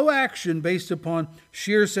be no action based upon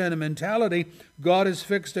sheer sentimentality, God has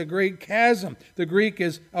fixed a great chasm. The Greek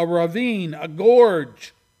is a ravine, a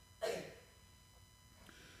gorge,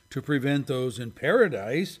 to prevent those in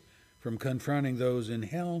paradise from confronting those in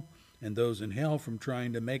hell, and those in hell from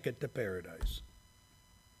trying to make it to paradise.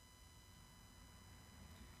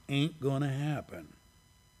 Ain't gonna happen.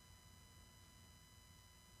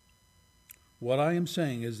 What I am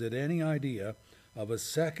saying is that any idea of a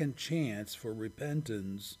second chance for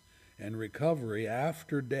repentance and recovery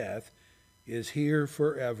after death is here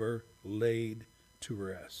forever laid to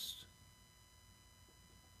rest.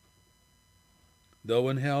 Though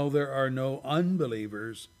in hell there are no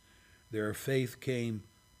unbelievers, their faith came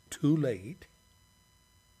too late,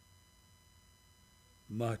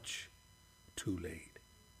 much too late.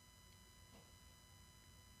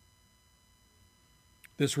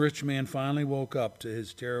 This rich man finally woke up to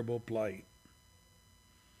his terrible plight.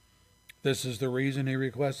 This is the reason he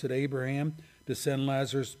requested Abraham to send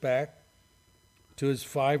Lazarus back to his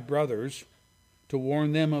 5 brothers to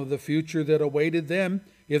warn them of the future that awaited them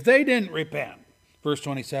if they didn't repent. Verse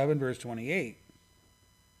 27, verse 28.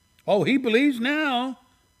 Oh, he believes now.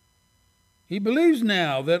 He believes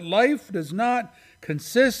now that life does not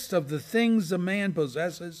consist of the things a man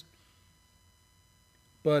possesses,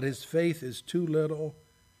 but his faith is too little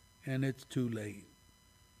and it's too late.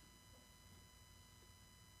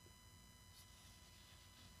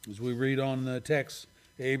 As we read on the text,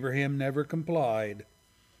 Abraham never complied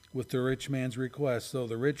with the rich man's request, though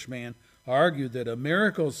the rich man argued that a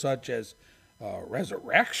miracle such as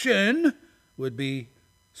resurrection would be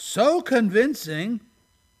so convincing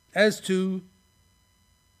as to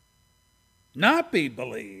not be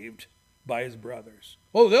believed by his brothers.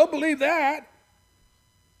 Oh, they'll believe that.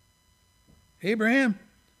 Abraham,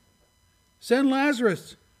 send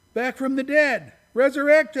Lazarus back from the dead,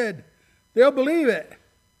 resurrected. They'll believe it.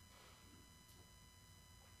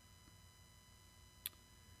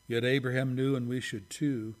 Yet Abraham knew, and we should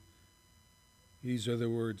too. These are the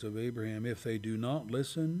words of Abraham. If they do not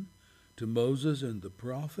listen to Moses and the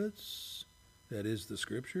prophets, that is the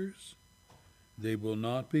scriptures, they will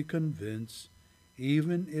not be convinced,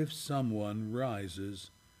 even if someone rises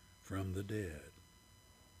from the dead.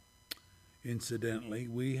 Incidentally,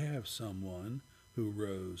 we have someone who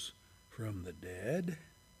rose from the dead.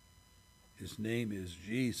 His name is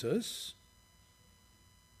Jesus.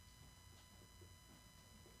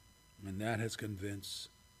 And that has convinced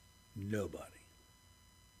nobody.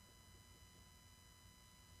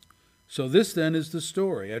 So this then is the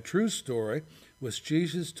story, a true story, which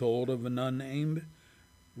Jesus told of an unnamed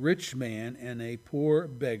rich man and a poor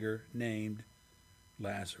beggar named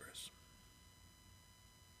Lazarus.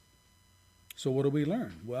 So what do we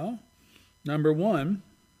learn? Well, number one,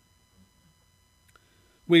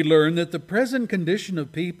 we learn that the present condition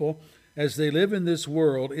of people as they live in this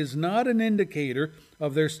world is not an indicator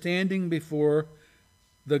of their standing before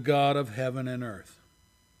the God of heaven and earth.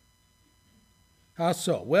 How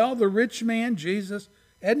so? Well, the rich man, Jesus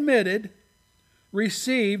admitted,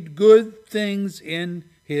 received good things in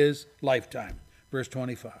his lifetime. Verse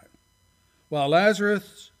 25. While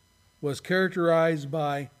Lazarus was characterized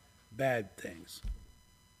by bad things.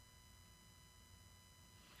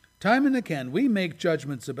 Time and again, we make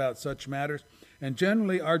judgments about such matters, and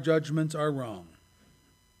generally our judgments are wrong.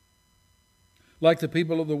 Like the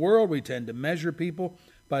people of the world, we tend to measure people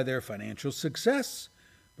by their financial success,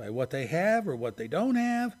 by what they have or what they don't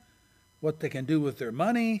have, what they can do with their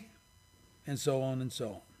money, and so on and so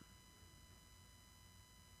on.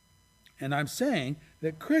 And I'm saying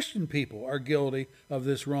that Christian people are guilty of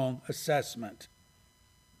this wrong assessment.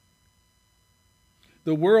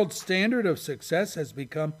 The world's standard of success has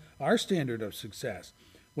become our standard of success.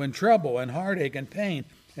 When trouble and heartache and pain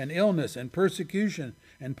and illness and persecution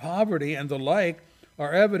and poverty and the like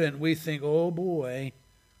are evident, we think, oh boy,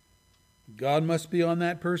 God must be on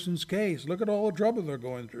that person's case. Look at all the trouble they're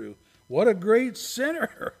going through. What a great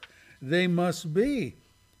sinner they must be.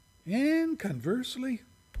 And conversely,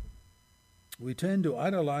 we tend to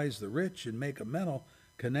idolize the rich and make a mental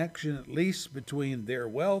connection at least between their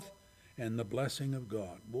wealth and the blessing of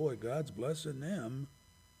God. Boy, God's blessing them.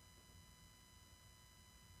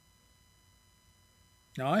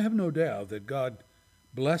 Now, I have no doubt that God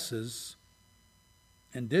blesses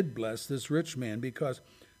and did bless this rich man, because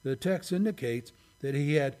the text indicates that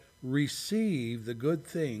he had received the good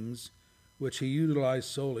things which he utilized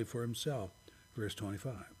solely for himself. Verse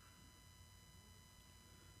 25.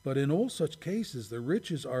 But in all such cases, the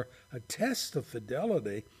riches are a test of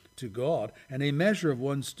fidelity to God and a measure of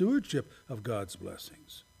one's stewardship of God's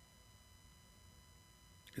blessings.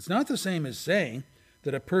 It's not the same as saying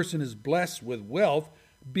that a person is blessed with wealth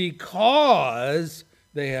because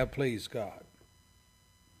they have pleased God.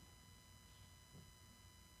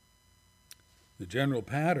 The general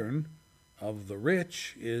pattern of the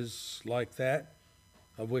rich is like that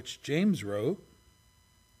of which James wrote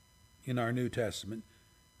in our New Testament,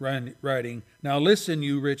 writing, "Now listen,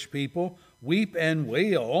 you rich people, weep and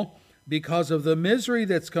wail because of the misery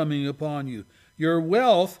that's coming upon you. Your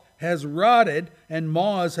wealth has rotted, and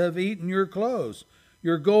moths have eaten your clothes.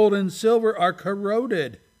 Your gold and silver are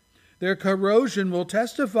corroded. Their corrosion will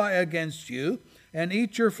testify against you and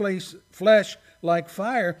eat your flesh like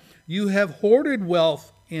fire. You have hoarded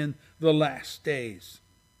wealth in the last days.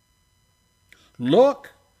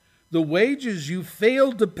 Look, the wages you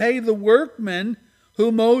failed to pay the workmen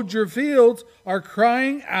who mowed your fields are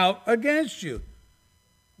crying out against you."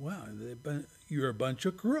 Wow, you're a bunch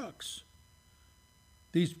of crooks.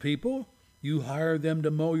 These people, you hired them to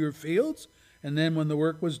mow your fields, and then when the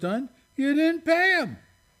work was done, you didn't pay them.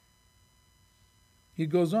 He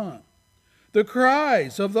goes on. "The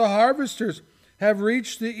cries of the harvesters have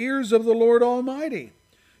reached the ears of the Lord Almighty.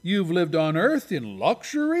 You've lived on earth in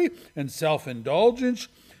luxury and self-indulgence.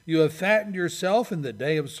 You have fattened yourself in the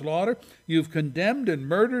day of slaughter. You've condemned and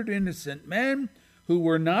murdered innocent men who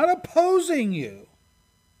were not opposing you."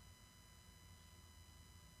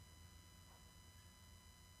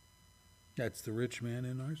 That's the rich man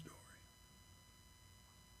in our story.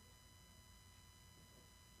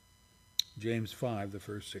 James 5, the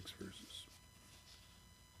first 6 verses.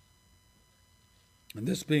 And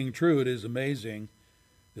this being true, it is amazing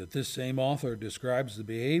that this same author describes the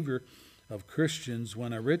behavior of Christians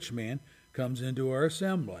when a rich man comes into our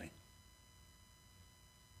assembly.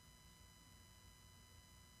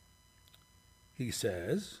 He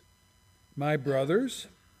says, "My brothers,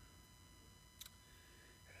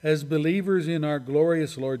 as believers in our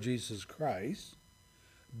glorious Lord Jesus Christ,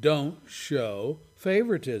 don't show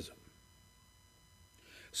favoritism.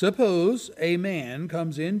 Suppose a man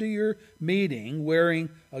comes into your meeting wearing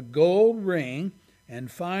a gold ring and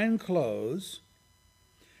fine clothes,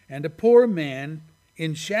 and a poor man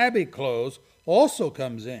in shabby clothes also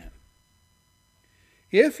comes in.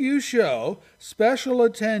 If you show special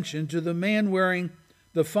attention to the man wearing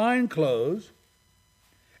the fine clothes,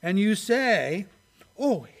 and you say,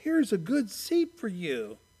 'Oh, here's a good seat for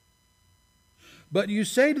you,' but you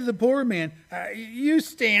say to the poor man, 'You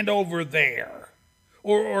stand over there,'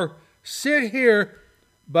 or 'Sit here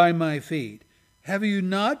by my feet,' have you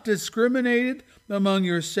not discriminated among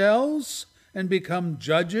yourselves and become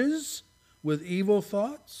judges with evil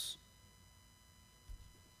thoughts?"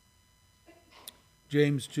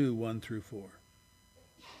 James 2, 1 through 4.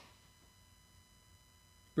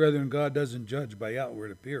 Brethren, God doesn't judge by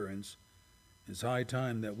outward appearance. It's high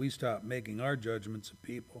time that we stop making our judgments of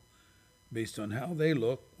people based on how they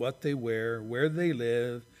look, what they wear, where they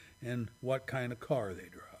live, and what kind of car they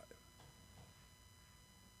drive.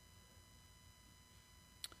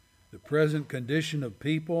 The present condition of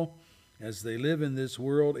people as they live in this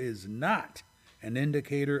world is not an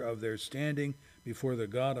indicator of their standing before the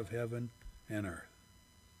God of heaven and earth.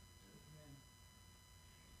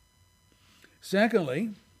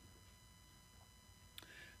 Secondly,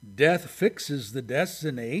 death fixes the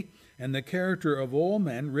destiny and the character of all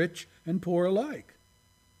men, rich and poor alike.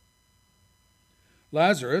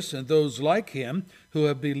 Lazarus and those like him who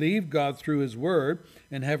have believed God through his word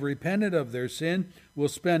and have repented of their sin will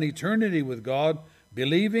spend eternity with God,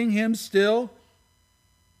 believing him still,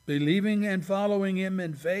 believing and following him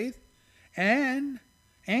in faith, and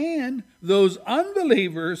those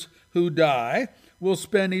unbelievers who die will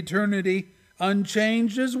spend eternity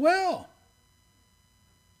unchanged as well.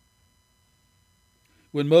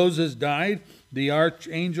 When Moses died, the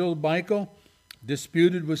archangel Michael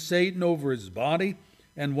disputed with Satan over his body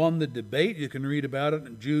and won the debate. You can read about it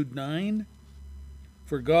in Jude 9.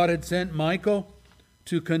 For God had sent Michael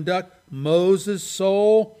to conduct Moses'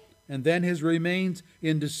 soul and then his remains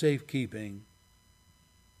into safekeeping.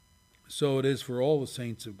 So it is for all the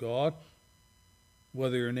saints of God,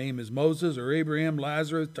 whether your name is Moses or Abraham,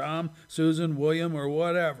 Lazarus, Tom, Susan, William, or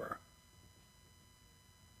whatever.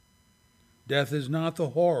 Death is not the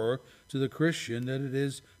horror to the Christian that it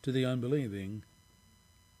is to the unbelieving.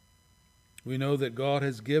 We know that God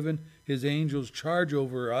has given his angels charge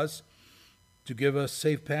over us to give us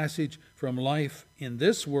safe passage from life in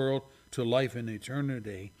this world to life in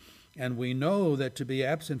eternity. And we know that to be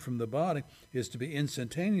absent from the body is to be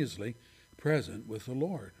instantaneously present with the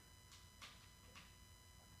Lord.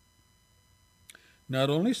 Not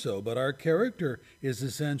only so, but our character is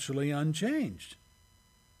essentially unchanged.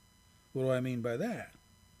 What do I mean by that?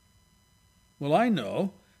 Well, I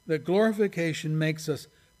know that glorification makes us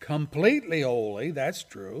completely holy, that's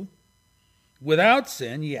true. Without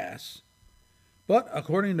sin, yes. But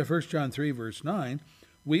according to 1 John 3, verse 9,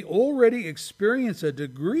 we already experience a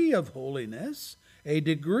degree of holiness, a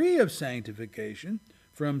degree of sanctification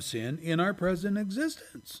from sin in our present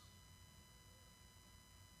existence.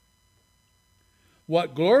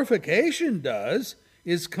 What glorification does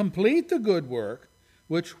is complete the good work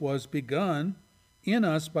which was begun in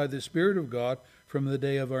us by the Spirit of God from the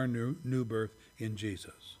day of our new birth in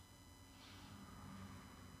Jesus.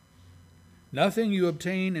 Nothing you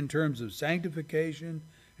obtain in terms of sanctification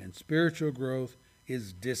and spiritual growth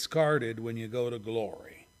is discarded when you go to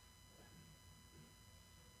glory.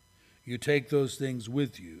 You take those things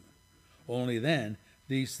with you. Only then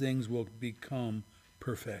these things will become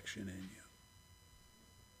perfection in you.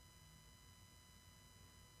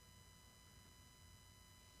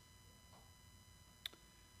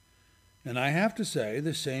 And I have to say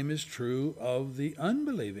the same is true of the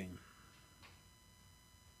unbelieving.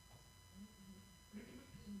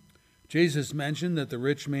 Jesus mentioned that the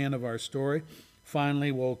rich man of our story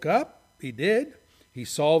finally woke up. He did. He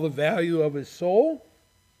saw the value of his soul,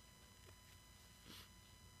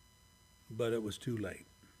 but it was too late.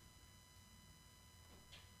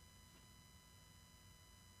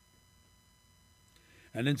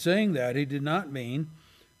 And in saying that, he did not mean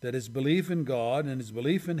that his belief in God and his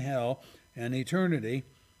belief in hell and eternity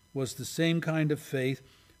was the same kind of faith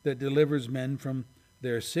that delivers men from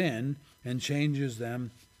their sin and changes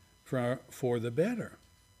them for the better.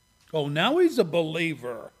 Oh, now he's a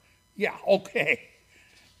believer. Yeah, okay.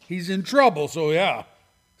 He's in trouble, so yeah,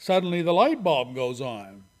 suddenly the light bulb goes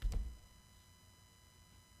on.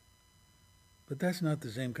 But that's not the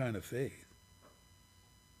same kind of faith.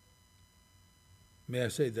 May I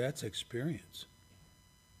say that's experience.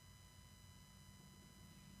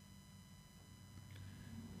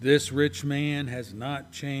 This rich man has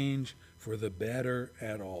not changed for the better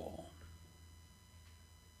at all.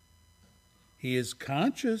 He is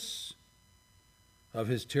conscious of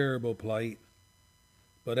his terrible plight,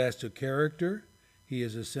 but as to character, he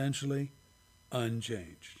is essentially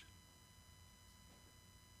unchanged.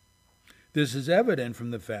 This is evident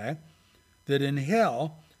from the fact that in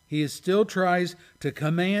hell, he still tries to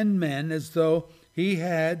command men as though he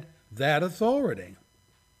had that authority.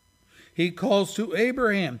 He calls to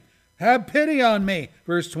Abraham, "Have pity on me,"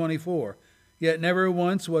 verse 24. Yet never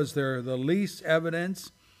once was there the least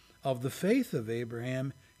evidence of the faith of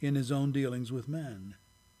Abraham in his own dealings with men.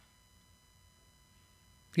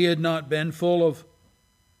 He had not been full of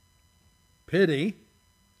pity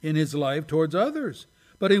in his life towards others,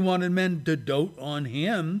 but he wanted men to dote on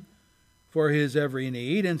him for his every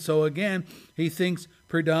need, and so again he thinks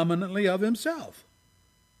predominantly of himself.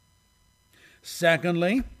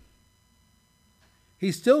 Secondly,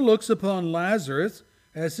 he still looks upon Lazarus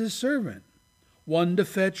as his servant, one to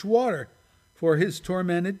fetch water for his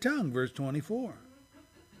tormented tongue, verse 24.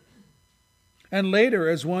 And later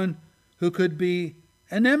as one who could be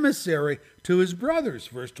an emissary to his brothers,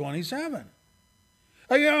 verse 27.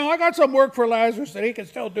 I got some work for Lazarus that he can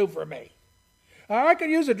still do for me. I could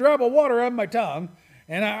use a drop of water on my tongue,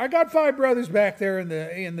 and I got 5 brothers back there in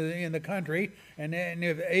the country, and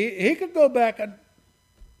if he could go back and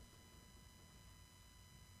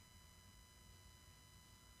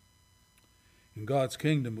in God's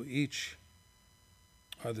kingdom, we each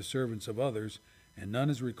are the servants of others, and none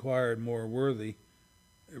is regarded more worthy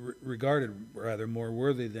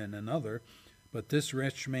than another, but this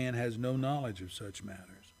rich man has no knowledge of such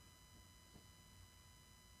matters.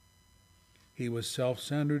 He was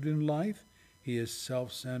self-centered in life. He is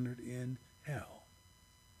self-centered in hell.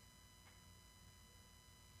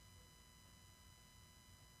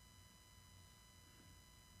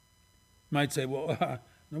 Might say, well,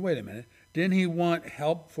 no, wait a minute. Didn't he want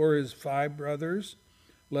help for his 5 brothers,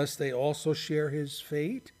 lest they also share his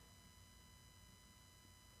fate?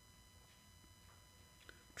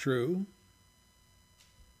 True.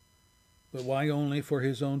 But why only for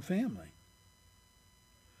his own family?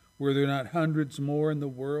 Were there not hundreds more in the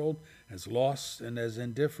world as lost and as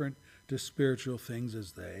indifferent to spiritual things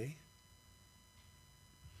as they?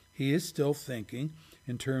 He is still thinking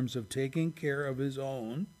in terms of taking care of his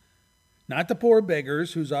own, not the poor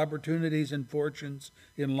beggars whose opportunities and fortunes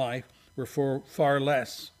in life were far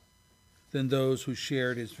less than those who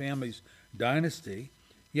shared his family's dynasty.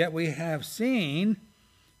 Yet we have seen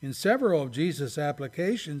in several of Jesus'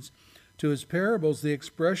 applications to his parables the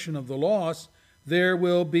expression of the loss, there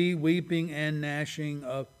will be weeping and gnashing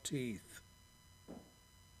of teeth.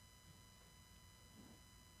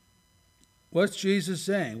 What's Jesus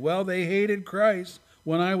saying? Well, they hated Christ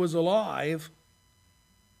when I was alive,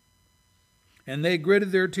 and they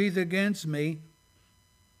gritted their teeth against me.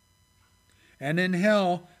 And in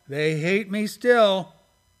hell, they hate me still,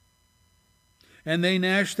 and they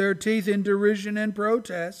gnash their teeth in derision and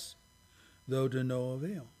protest, though to no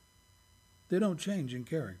avail. They don't change in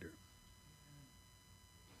character.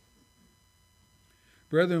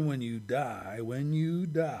 Brethren, when you die,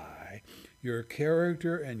 your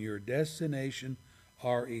character and your destination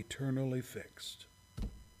are eternally fixed.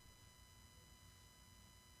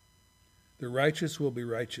 The righteous will be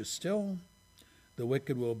righteous still. The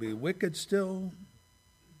wicked will be wicked still.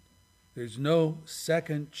 There's no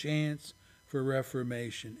second chance for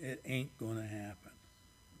reformation. It ain't going to happen.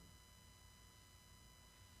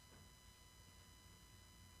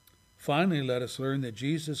 Finally, let us learn that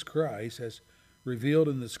Jesus Christ, as revealed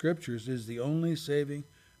in the Scriptures, is the only saving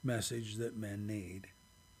message that men need.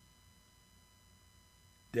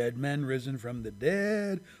 Dead men risen from the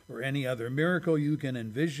dead, or any other miracle you can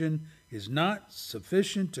envision, is not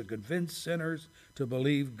sufficient to convince sinners to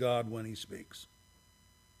believe God when he speaks.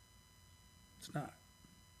 It's not.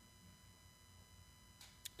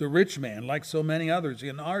 The rich man, like so many others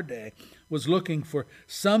in our day, was looking for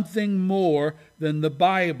something more than the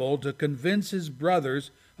Bible to convince his brothers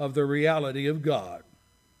of the reality of God.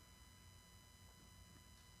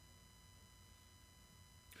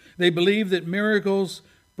 They believe that miracles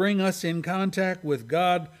bring us in contact with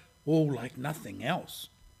God, like nothing else.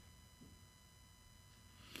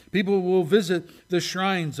 People will visit the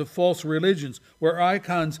shrines of false religions where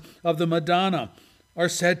icons of the Madonna are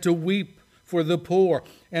said to weep for the poor,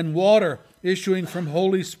 and water issuing from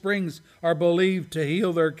holy springs are believed to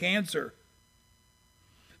heal their cancer.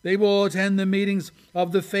 They will attend the meetings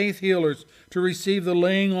of the faith healers to receive the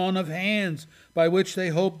laying on of hands, by which they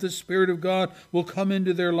hope the Spirit of God will come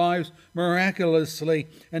into their lives miraculously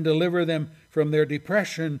and deliver them from their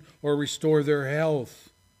depression or restore their health.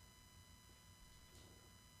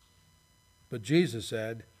 But Jesus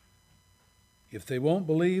said, if they won't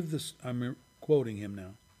believe this, I'm quoting him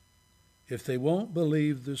now, if they won't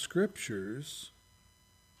believe the Scriptures,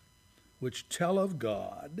 which tell of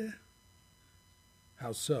God,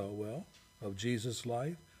 how so? Well, of Jesus'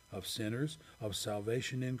 life, of sinners, of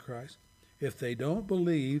salvation in Christ. If they don't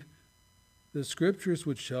believe the Scriptures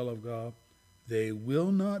which tell of God, they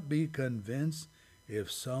will not be convinced if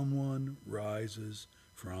someone rises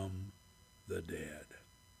from the dead.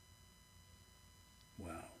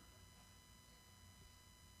 Wow.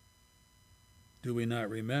 Do we not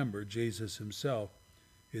remember Jesus himself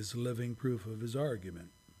is living proof of his argument?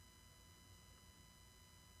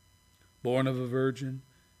 Born of a virgin,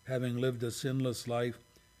 having lived a sinless life,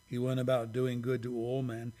 he went about doing good to all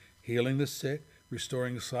men, healing the sick,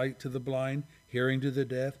 restoring sight to the blind, hearing to the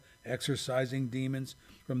deaf, exorcising demons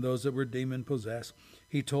from those that were demon-possessed.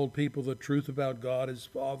 He told people the truth about God his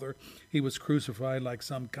Father. He was crucified like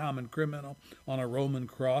some common criminal on a Roman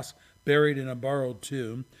cross, buried in a borrowed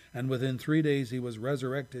tomb, and within 3 days he was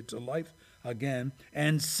resurrected to life again,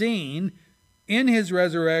 and seen in his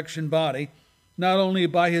resurrection body, not only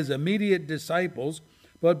by his immediate disciples,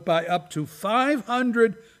 but by up to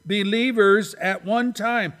 500 believers at one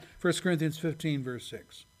time. 1 Corinthians 15, verse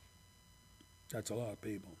 6. That's a lot of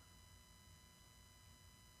people.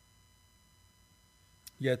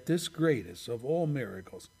 Yet this greatest of all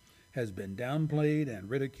miracles has been downplayed and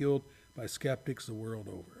ridiculed by skeptics the world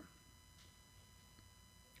over.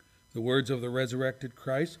 The words of the resurrected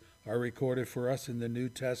Christ are recorded for us in the New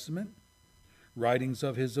Testament, writings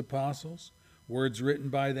of his apostles, words written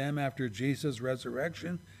by them after Jesus'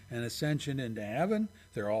 resurrection and ascension into heaven.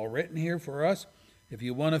 They're all written here for us. If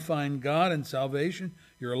you want to find God and salvation,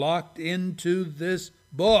 you're locked into this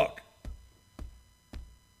book.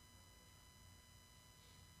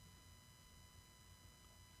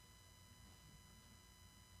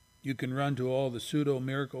 You can run to all the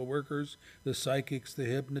pseudo-miracle workers, the psychics, the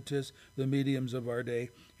hypnotists, the mediums of our day,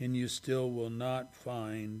 and you still will not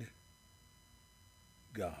find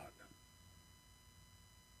God.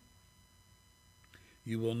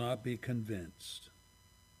 You will not be convinced.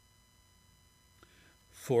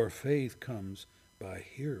 For faith comes by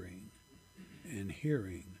hearing, and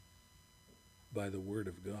hearing by the Word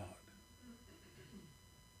of God.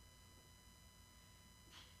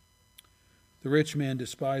 The rich man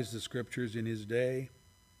despised the Scriptures in his day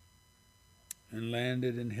and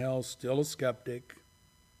landed in hell still a skeptic.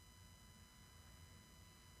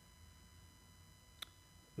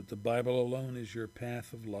 But the Bible alone is your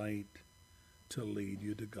path of light to lead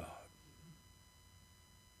you to God.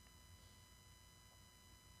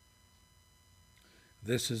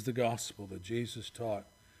 This is the gospel that Jesus taught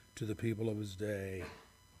to the people of his day.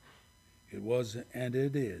 It was and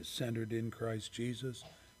it is centered in Christ Jesus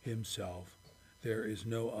himself. There is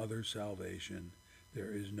no other salvation.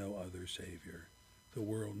 There is no other Savior. The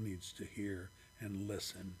world needs to hear and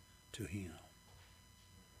listen to him.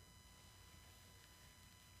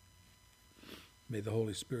 May the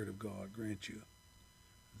Holy Spirit of God grant you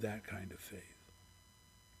that kind of faith.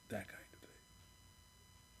 That kind of faith.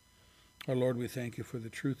 Our Lord, we thank you for the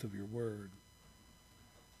truth of your word.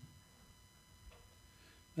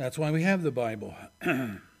 That's why we have the Bible.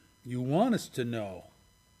 You want us to know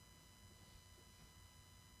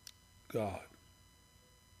God.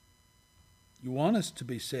 You want us to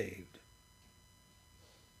be saved.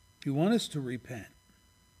 You want us to repent.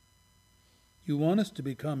 You want us to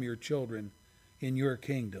become your children in your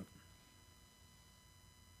kingdom.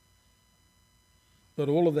 But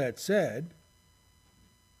all of that said,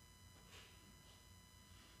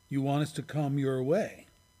 you want us to come your way,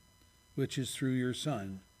 which is through your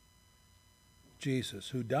Son, Jesus,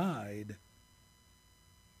 who died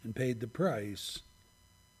and paid the price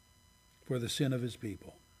for the sin of his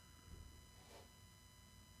people.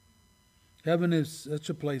 Heaven is such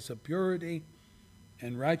a place of purity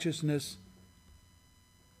and righteousness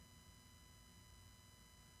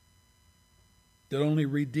that only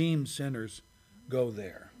redeemed sinners go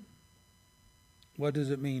there. What does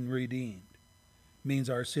it mean, redeemed? It means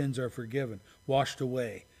our sins are forgiven, washed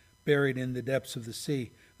away, buried in the depths of the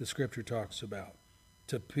sea, the Scripture talks about,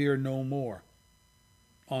 to appear no more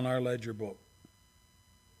on our ledger book.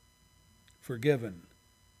 Forgiven,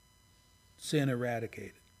 sin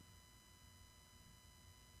eradicated.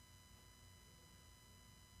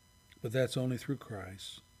 But that's only through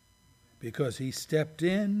Christ, because he stepped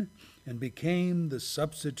in and became the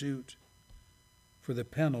substitute for the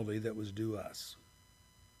penalty that was due us.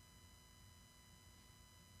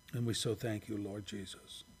 And we so thank you, Lord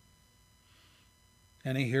Jesus.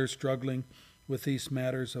 Any here struggling with these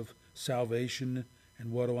matters of salvation,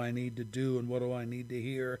 and what do I need to do, and what do I need to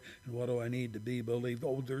hear, and what do I need to be believed?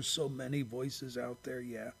 Oh, there's so many voices out there,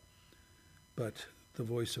 yeah. But the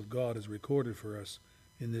voice of God is recorded for us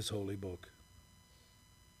in this holy book.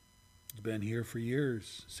 It's been here for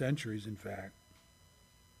years, centuries in fact.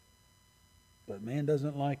 But man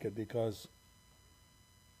doesn't like it because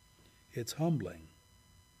it's humbling.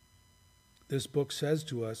 This book says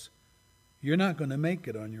to us, you're not going to make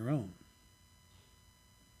it on your own.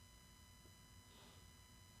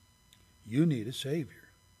 You need a Savior.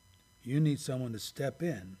 You need someone to step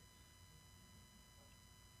in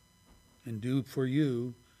and do for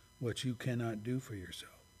you what you cannot do for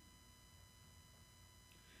yourself.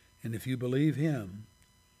 And if you believe him,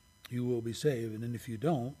 you will be saved. And if you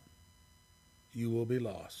don't, you will be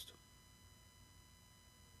lost.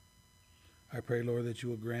 I pray, Lord, that you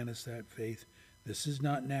will grant us that faith. This is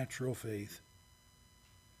not natural faith.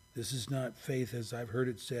 This is not faith, as I've heard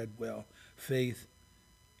it said, well, faith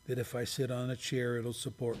that if I sit on a chair, it'll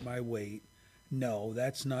support my weight. No,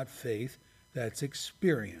 that's not faith. That's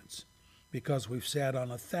experience. Because we've sat on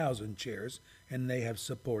 1,000 chairs, and they have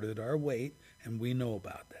supported our weight, and we know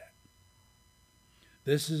about that.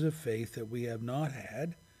 This is a faith that we have not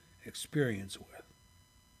had experience with,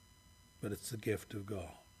 but it's the gift of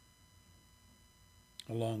God,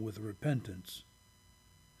 along with repentance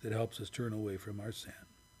that helps us turn away from our sin.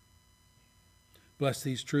 Bless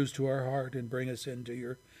these truths to our heart and bring us into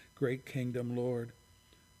your great kingdom, Lord.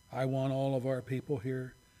 I want all of our people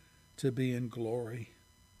here to be in glory,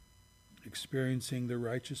 experiencing the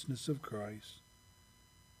righteousness of Christ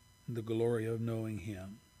and the glory of knowing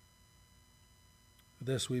him.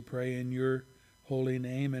 This we pray in your holy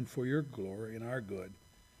name and for your glory and our good.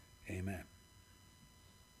 Amen.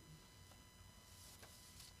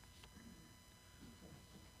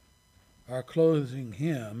 Our closing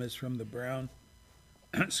hymn is from the Brown,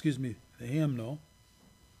 the hymnal,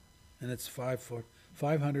 and it's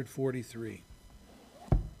 543.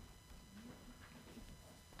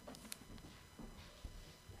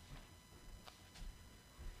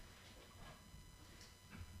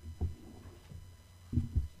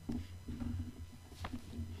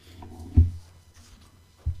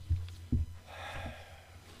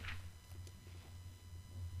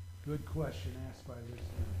 Good question asked by this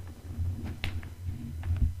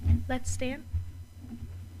man. Let's stand.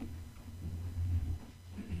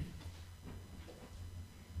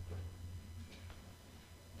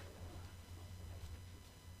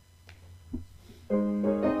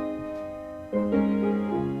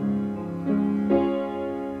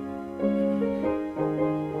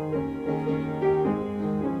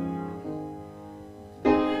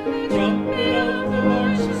 Trumpet of the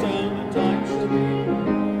Lord shall sound, and time shall be,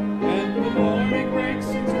 and the morning breaks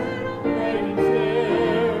eternal, bright and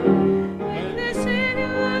fair. And the city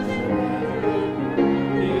was gathered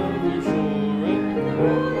the other shore, and the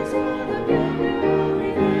road is full of yonder are we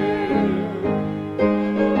there.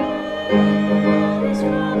 The road is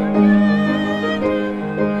full of yonder, and the road is full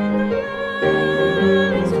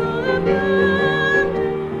of yonder, and the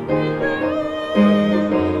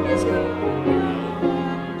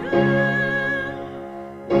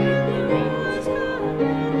road is full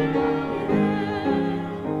of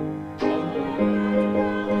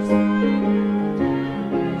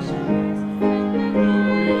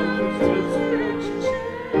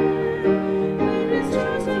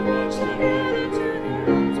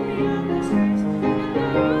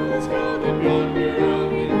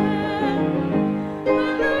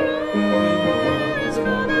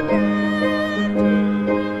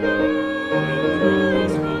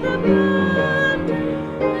yonder.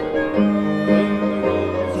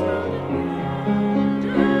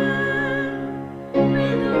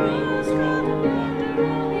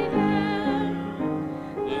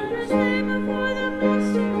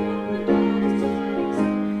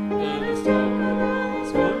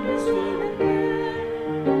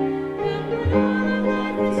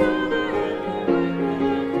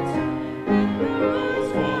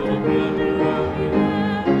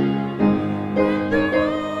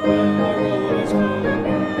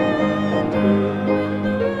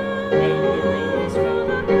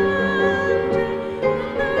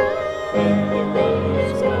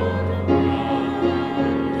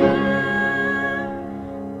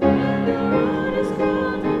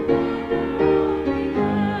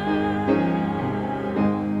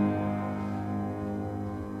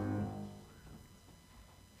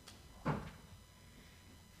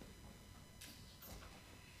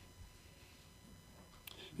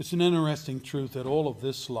 It's an interesting truth that all of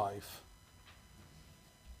this life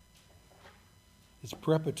is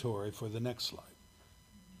preparatory for the next life.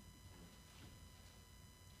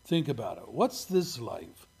 Think about it. What's this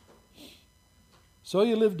life? So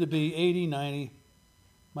you live to be 80, 90.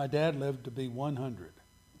 My dad lived to be 100.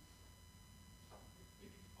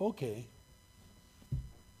 Okay.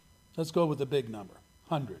 Let's go with the big number,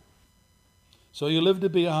 100. So you live to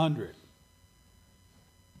be 100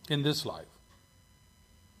 in this life.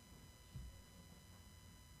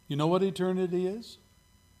 You know what eternity is?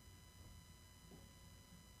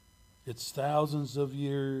 It's thousands of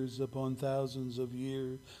years upon thousands of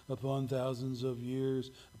years upon thousands of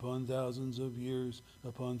years upon thousands of years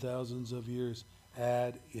upon thousands of years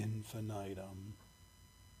ad infinitum.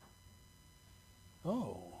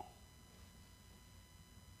 Oh.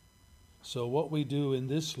 So what we do in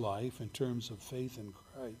this life in terms of faith in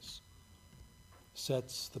Christ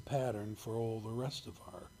sets the pattern for all the rest of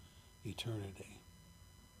our eternity.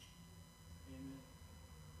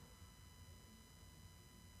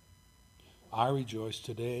 I rejoice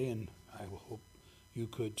today, and I hope you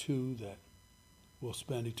could too, that we'll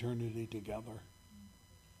spend eternity together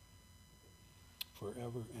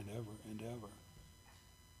forever and ever and ever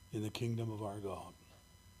in the kingdom of our God.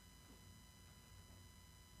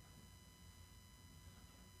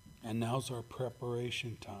 And now's our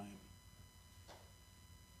preparation time.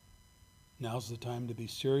 Now's the time to be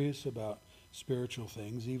serious about spiritual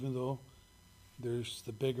things, even though there's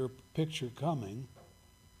the bigger picture coming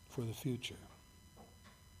for the future.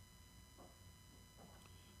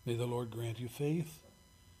 May the Lord grant you faith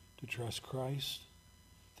to trust Christ.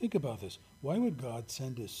 Think about this. Why would God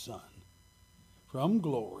send his Son from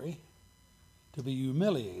glory to be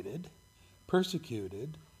humiliated,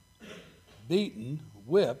 persecuted, beaten,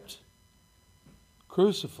 whipped,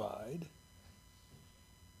 crucified,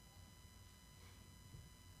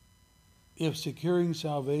 if securing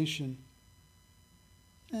salvation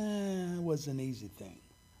was an easy thing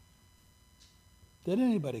that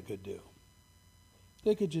anybody could do?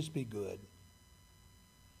 They could just be good.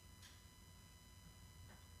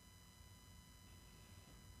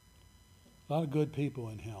 A lot of good people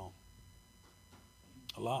in hell.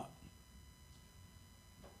 A lot.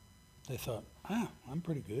 They thought, I'm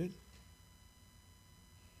pretty good.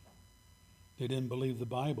 They didn't believe the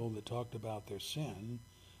Bible that talked about their sin.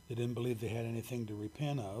 They didn't believe they had anything to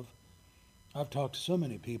repent of. I've talked to so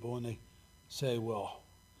many people and they say, well,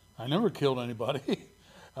 I never killed anybody.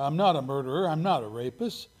 I'm not a murderer. I'm not a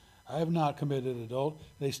rapist. I have not committed adultery.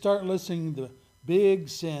 They start listing the big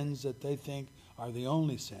sins that they think are the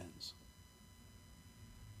only sins.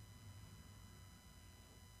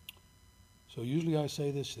 So usually I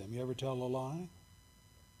say this to them, you ever tell a lie?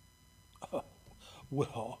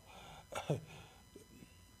 Well,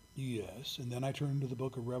 yes. And then I turn to the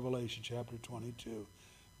book of Revelation, chapter 22,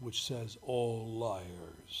 which says all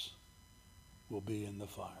liars will be in the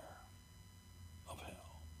fire of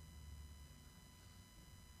hell.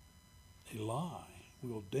 A lie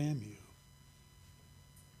will damn you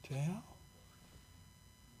to hell.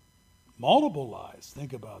 Multiple lies.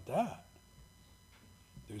 Think about that.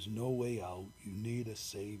 There's no way out. You need a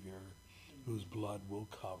Savior whose blood will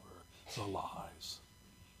cover the lies.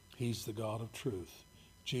 He's the God of truth.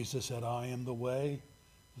 Jesus said, I am the way,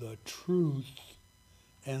 the truth,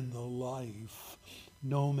 and the life.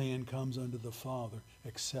 No man comes unto the Father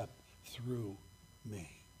except through me.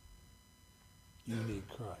 You need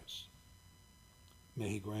Christ. May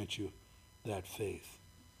he grant you that faith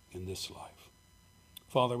in this life.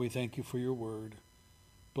 Father, we thank you for your word.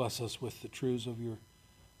 Bless us with the truths of your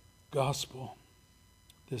gospel.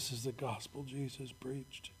 This is the gospel Jesus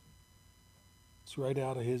preached. It's right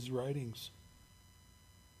out of his writings.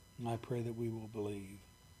 And I pray that we will believe.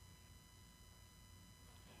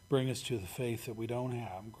 Bring us to the faith that we don't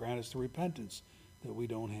have. Grant us the repentance that we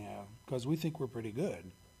don't have, because we think we're pretty good.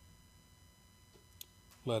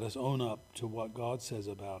 Let us own up to what God says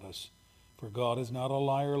about us. For God is not a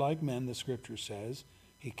liar like men, the scripture says.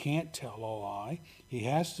 He can't tell a lie. He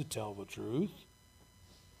has to tell the truth.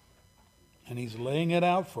 And he's laying it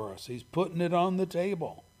out for us. He's putting it on the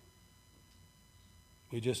table.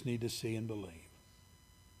 We just need to see and believe.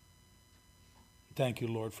 Thank you,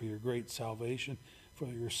 Lord, for your great salvation, for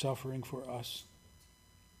your suffering for us.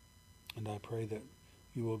 And I pray that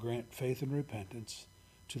you will grant faith and repentance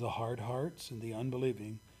to the hard hearts and the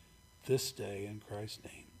unbelieving this day in Christ's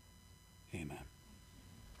name. Amen.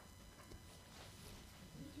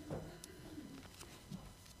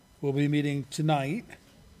 We'll be meeting tonight